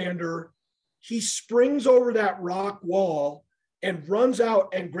unit commander, he springs over that rock wall and runs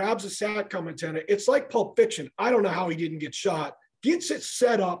out and grabs a SATCOM antenna. It's like Pulp Fiction. I don't know how he didn't get shot. Gets it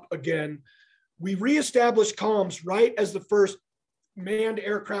set up again. We reestablish comms right as the first manned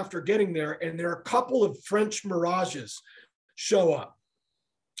aircraft are getting there. And there are a couple of French Mirages show up.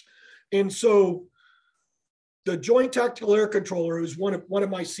 And so the Joint Tactical Air Controller, who's one of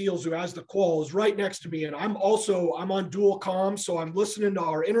my SEALs who has the qual, is right next to me. And I'm on dual comms. So I'm listening to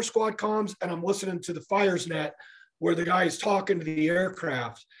our inter squad comms and I'm listening to the fires net where the guy is talking to the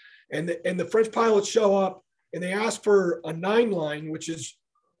aircraft. And the French pilots show up and they ask for a 9 line, which is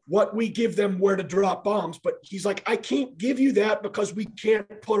what we give them where to drop bombs. But he's like, I can't give you that because we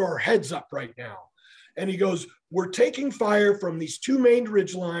can't put our heads up right now. And he goes, we're taking fire from these 2 main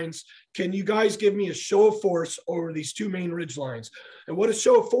ridge lines. Can you guys give me a show of force over these 2 main ridge lines? And what a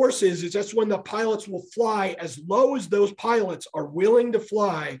show of force is that's when the pilots will fly as low as those pilots are willing to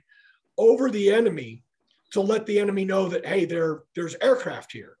fly over the enemy to let the enemy know that, hey, there's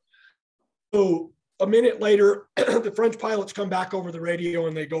aircraft here. So a minute later, the French pilots come back over the radio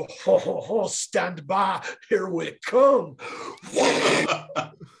and they go, ho, stand by, here we come.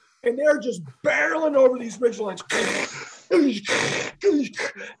 And they're just barreling over these ridge lines.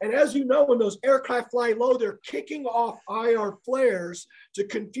 And as you know, when those aircraft fly low, they're kicking off IR flares to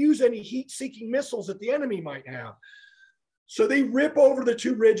confuse any heat-seeking missiles that the enemy might have. So they rip over the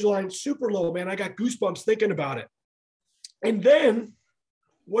 2 ridge lines super low, man. I got goosebumps thinking about it. And then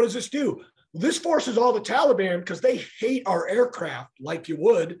what does this do? This forces all the Taliban, because they hate our aircraft like you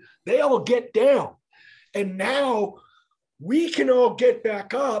would, they all get down. And now we can all get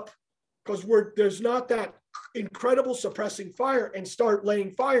back up because there's not that incredible suppressing fire and start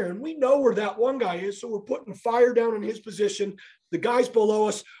laying fire. And we know where that one guy is. So we're putting fire down in his position. The guys below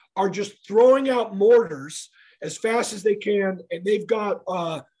us are just throwing out mortars as fast as they can. And they've got,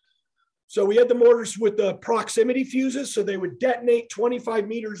 so we had the mortars with the proximity fuses. So they would detonate 25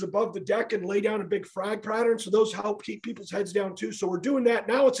 meters above the deck and lay down a big frag pattern. So those help keep people's heads down too. So we're doing that.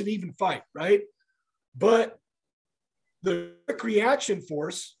 Now it's an even fight, right? But the reaction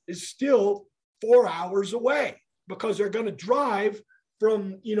force is still 4 hours away because they're going to drive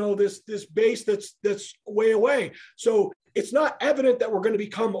from, this base that's way away. So it's not evident that we're going to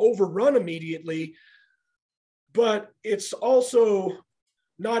become overrun immediately, but it's also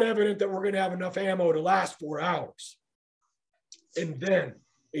not evident that we're going to have enough ammo to last 4 hours. And then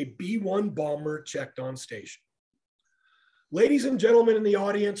a B-1 bomber checked on station. Ladies and gentlemen in the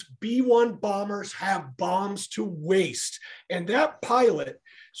audience, B-1 bombers have bombs to waste. And that pilot,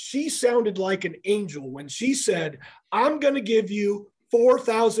 she sounded like an angel when she said, I'm going to give you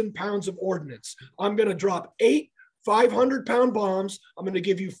 4,000 pounds of ordnance. I'm going to drop 8 500-pound bombs. I'm going to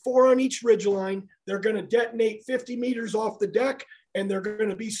give you 4 on each ridgeline. They're going to detonate 50 meters off the deck, and they're going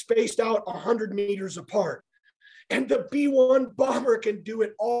to be spaced out 100 meters apart. And the B-1 bomber can do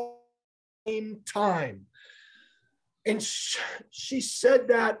it all at the same time. And she said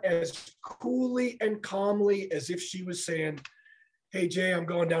that as coolly and calmly as if she was saying, hey, Jay, I'm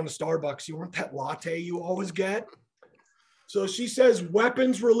going down to Starbucks. You want that latte you always get? So she says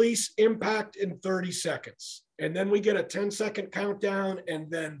weapons release impact in 30 seconds. And then we get a 10-second countdown, and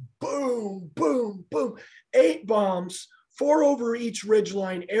then boom, boom, boom. 8 bombs, 4 over each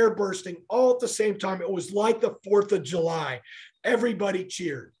ridgeline, air bursting all at the same time. It was like the 4th of July. Everybody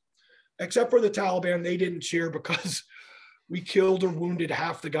cheered, except for the Taliban. They didn't cheer because we killed or wounded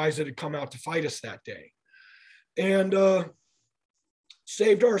half the guys that had come out to fight us that day. And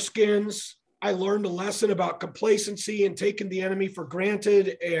saved our skins. I learned a lesson about complacency and taking the enemy for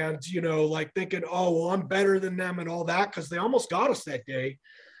granted, and, you know, like thinking, oh, well, I'm better than them and all that, because they almost got us that day.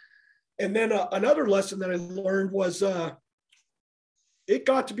 And then another lesson that I learned was it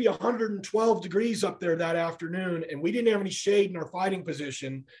got to be 112 degrees up there that afternoon, and we didn't have any shade in our fighting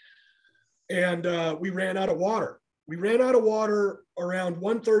position, and we ran out of water. We ran out of water around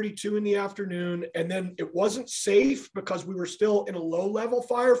 1:32 in the afternoon, and then it wasn't safe because we were still in a low-level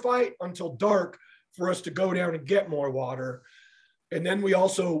firefight until dark for us to go down and get more water. And then we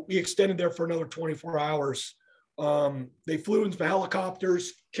extended there for another 24 hours. They flew in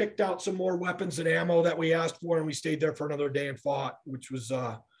helicopters, kicked out some more weapons and ammo that we asked for, and we stayed there for another day and fought, which was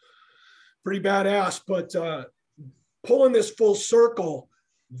pretty badass. But pulling this full circle,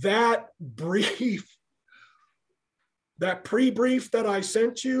 that pre-brief that I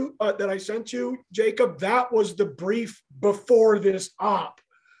sent you, Jacob, that was the brief before this op.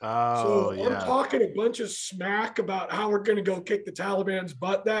 Oh, so I'm talking a bunch of smack about how we're going to go kick the Taliban's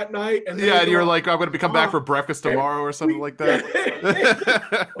butt that night. And and you're like, I'm going to come back for breakfast tomorrow or something like that.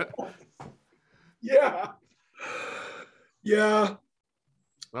 Yeah.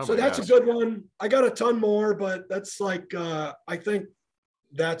 Oh so that's a good one. I got a ton more, but that's like, I think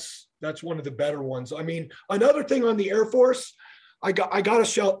that's one of the better ones. I mean, another thing on the Air Force, I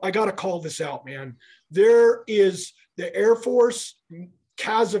gotta call this out, man. There is the Air Force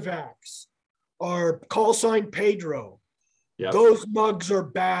Kazovacs, are call sign Pedro. Yep. Those mugs are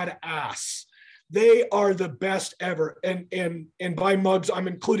badass. They are the best ever. And by mugs, I'm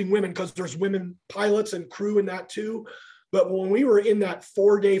including women, because there's women pilots and crew in that too. But when we were in that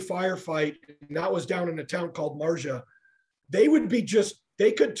 4-day firefight, and that was down in a town called Marja, they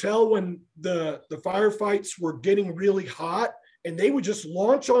could tell when the firefights were getting really hot, and they would just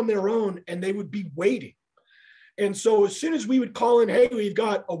launch on their own, and they would be waiting. And so as soon as we would call in, hey, we've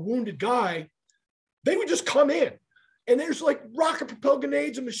got a wounded guy, they would just come in. And there's like rocket propelled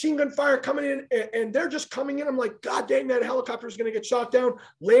grenades and machine gun fire coming in, and they're just coming in. I'm like, God dang, that helicopter is going to get shot down,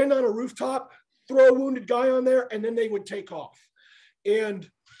 land on a rooftop, throw a wounded guy on there, and then they would take off. And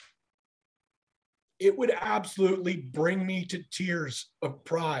it would absolutely bring me to tears of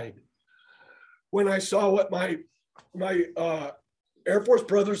pride when I saw what my Air Force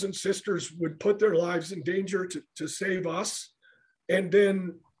brothers and sisters would put their lives in danger to save us. And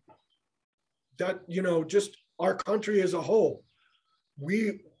then that, you know, just our country as a whole,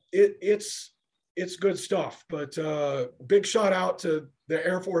 it's good stuff. But big shout out to the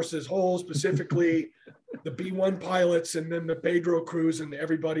Air Force as a whole, specifically the B-1 pilots, and then the Pedro crews, and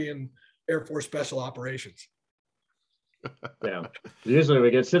everybody in Air Force Special Operations. Yeah. Usually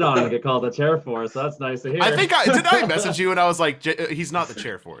we get shit on and get called the chair force. So that's nice to hear. I think did I message you and I was like, he's not the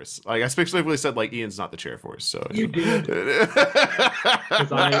chair force. Like I specifically said, like Ian's not the chair force. So you did. he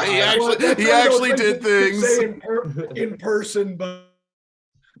actually did things in person, but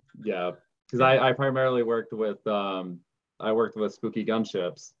yeah, because I primarily worked with spooky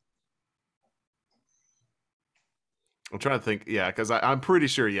gunships. I'm trying to think, yeah, because I'm pretty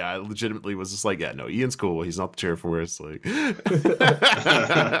sure, I legitimately was just like, yeah, no, Ian's cool. He's not the chair force. Like, I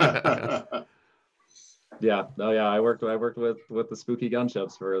worked with the spooky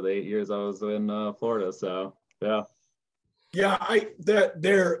gunships for the 8 years I was in Florida. So yeah,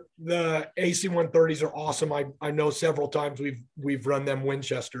 the AC-130s are awesome. I know several times we've run them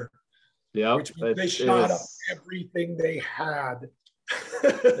Winchester. Yeah, they shot up everything they had.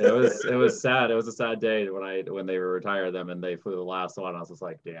 it was sad. It was a sad day when they retired them and they flew the last one. I was just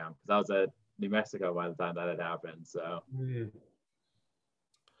like, damn, because I was at New Mexico by the time that had happened. So,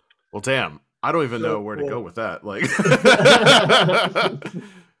 well, damn, I don't even know where to go with that. Like, I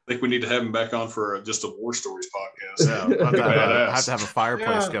think we need to have him back on for just a War Stories podcast. Yeah, I have to have a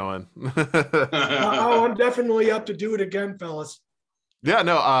fireplace going. I'm definitely up to do it again, fellas. Yeah,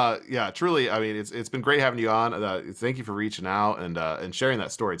 no, truly. I mean, it's been great having you on. Thank you for reaching out and sharing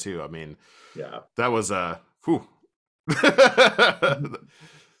that story too. I mean, yeah, that was whew.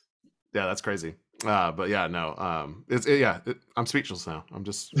 Yeah, that's crazy. But yeah, no, I'm speechless now. I'm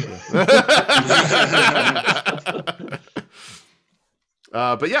just.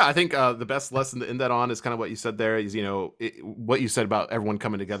 But yeah, I think the best lesson to end that on is kind of what you said there is, what you said about everyone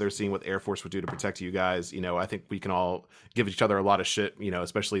coming together, seeing what the Air Force would do to protect you guys. I think we can all give each other a lot of shit,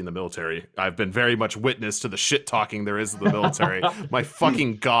 especially in the military. I've been very much witness to the shit talking there is in the military. My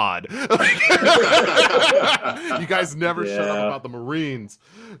fucking God. You guys never shut up about the Marines.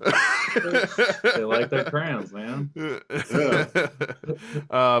 They like their crayons, man.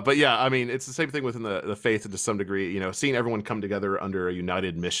 But yeah, I mean, it's the same thing within the faith to some degree, seeing everyone come together under a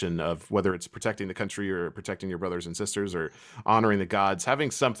united mission of whether it's protecting the country or protecting your brothers and sisters or honoring the gods, having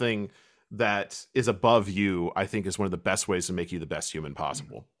something that is above you, I think is one of the best ways to make you the best human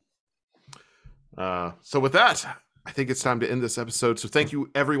possible. So with that, I think it's time to end this episode. So thank you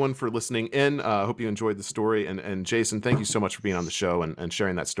everyone for listening in. I hope you enjoyed the story. And Jason, thank you so much for being on the show and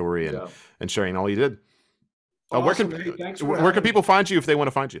sharing that story and sharing all you did. Awesome. Where can people find you if they want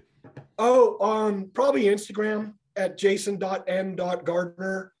to find you? Probably Instagram at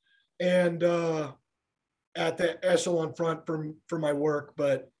jason.n.gardner and at the echelon front for my work,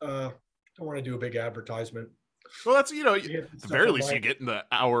 but I don't want to do a big advertisement. Well, that's, at the very least, you get in the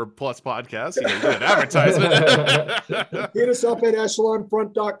hour-plus podcast. You get an advertisement. Hit us up at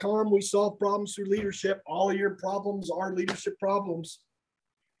echelonfront.com. We solve problems through leadership. All your problems are leadership problems.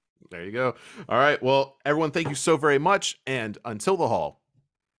 There you go. All right. Well, everyone, thank you so very much. And until the hall,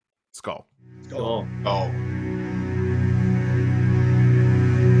 Skull. Skull. Oh.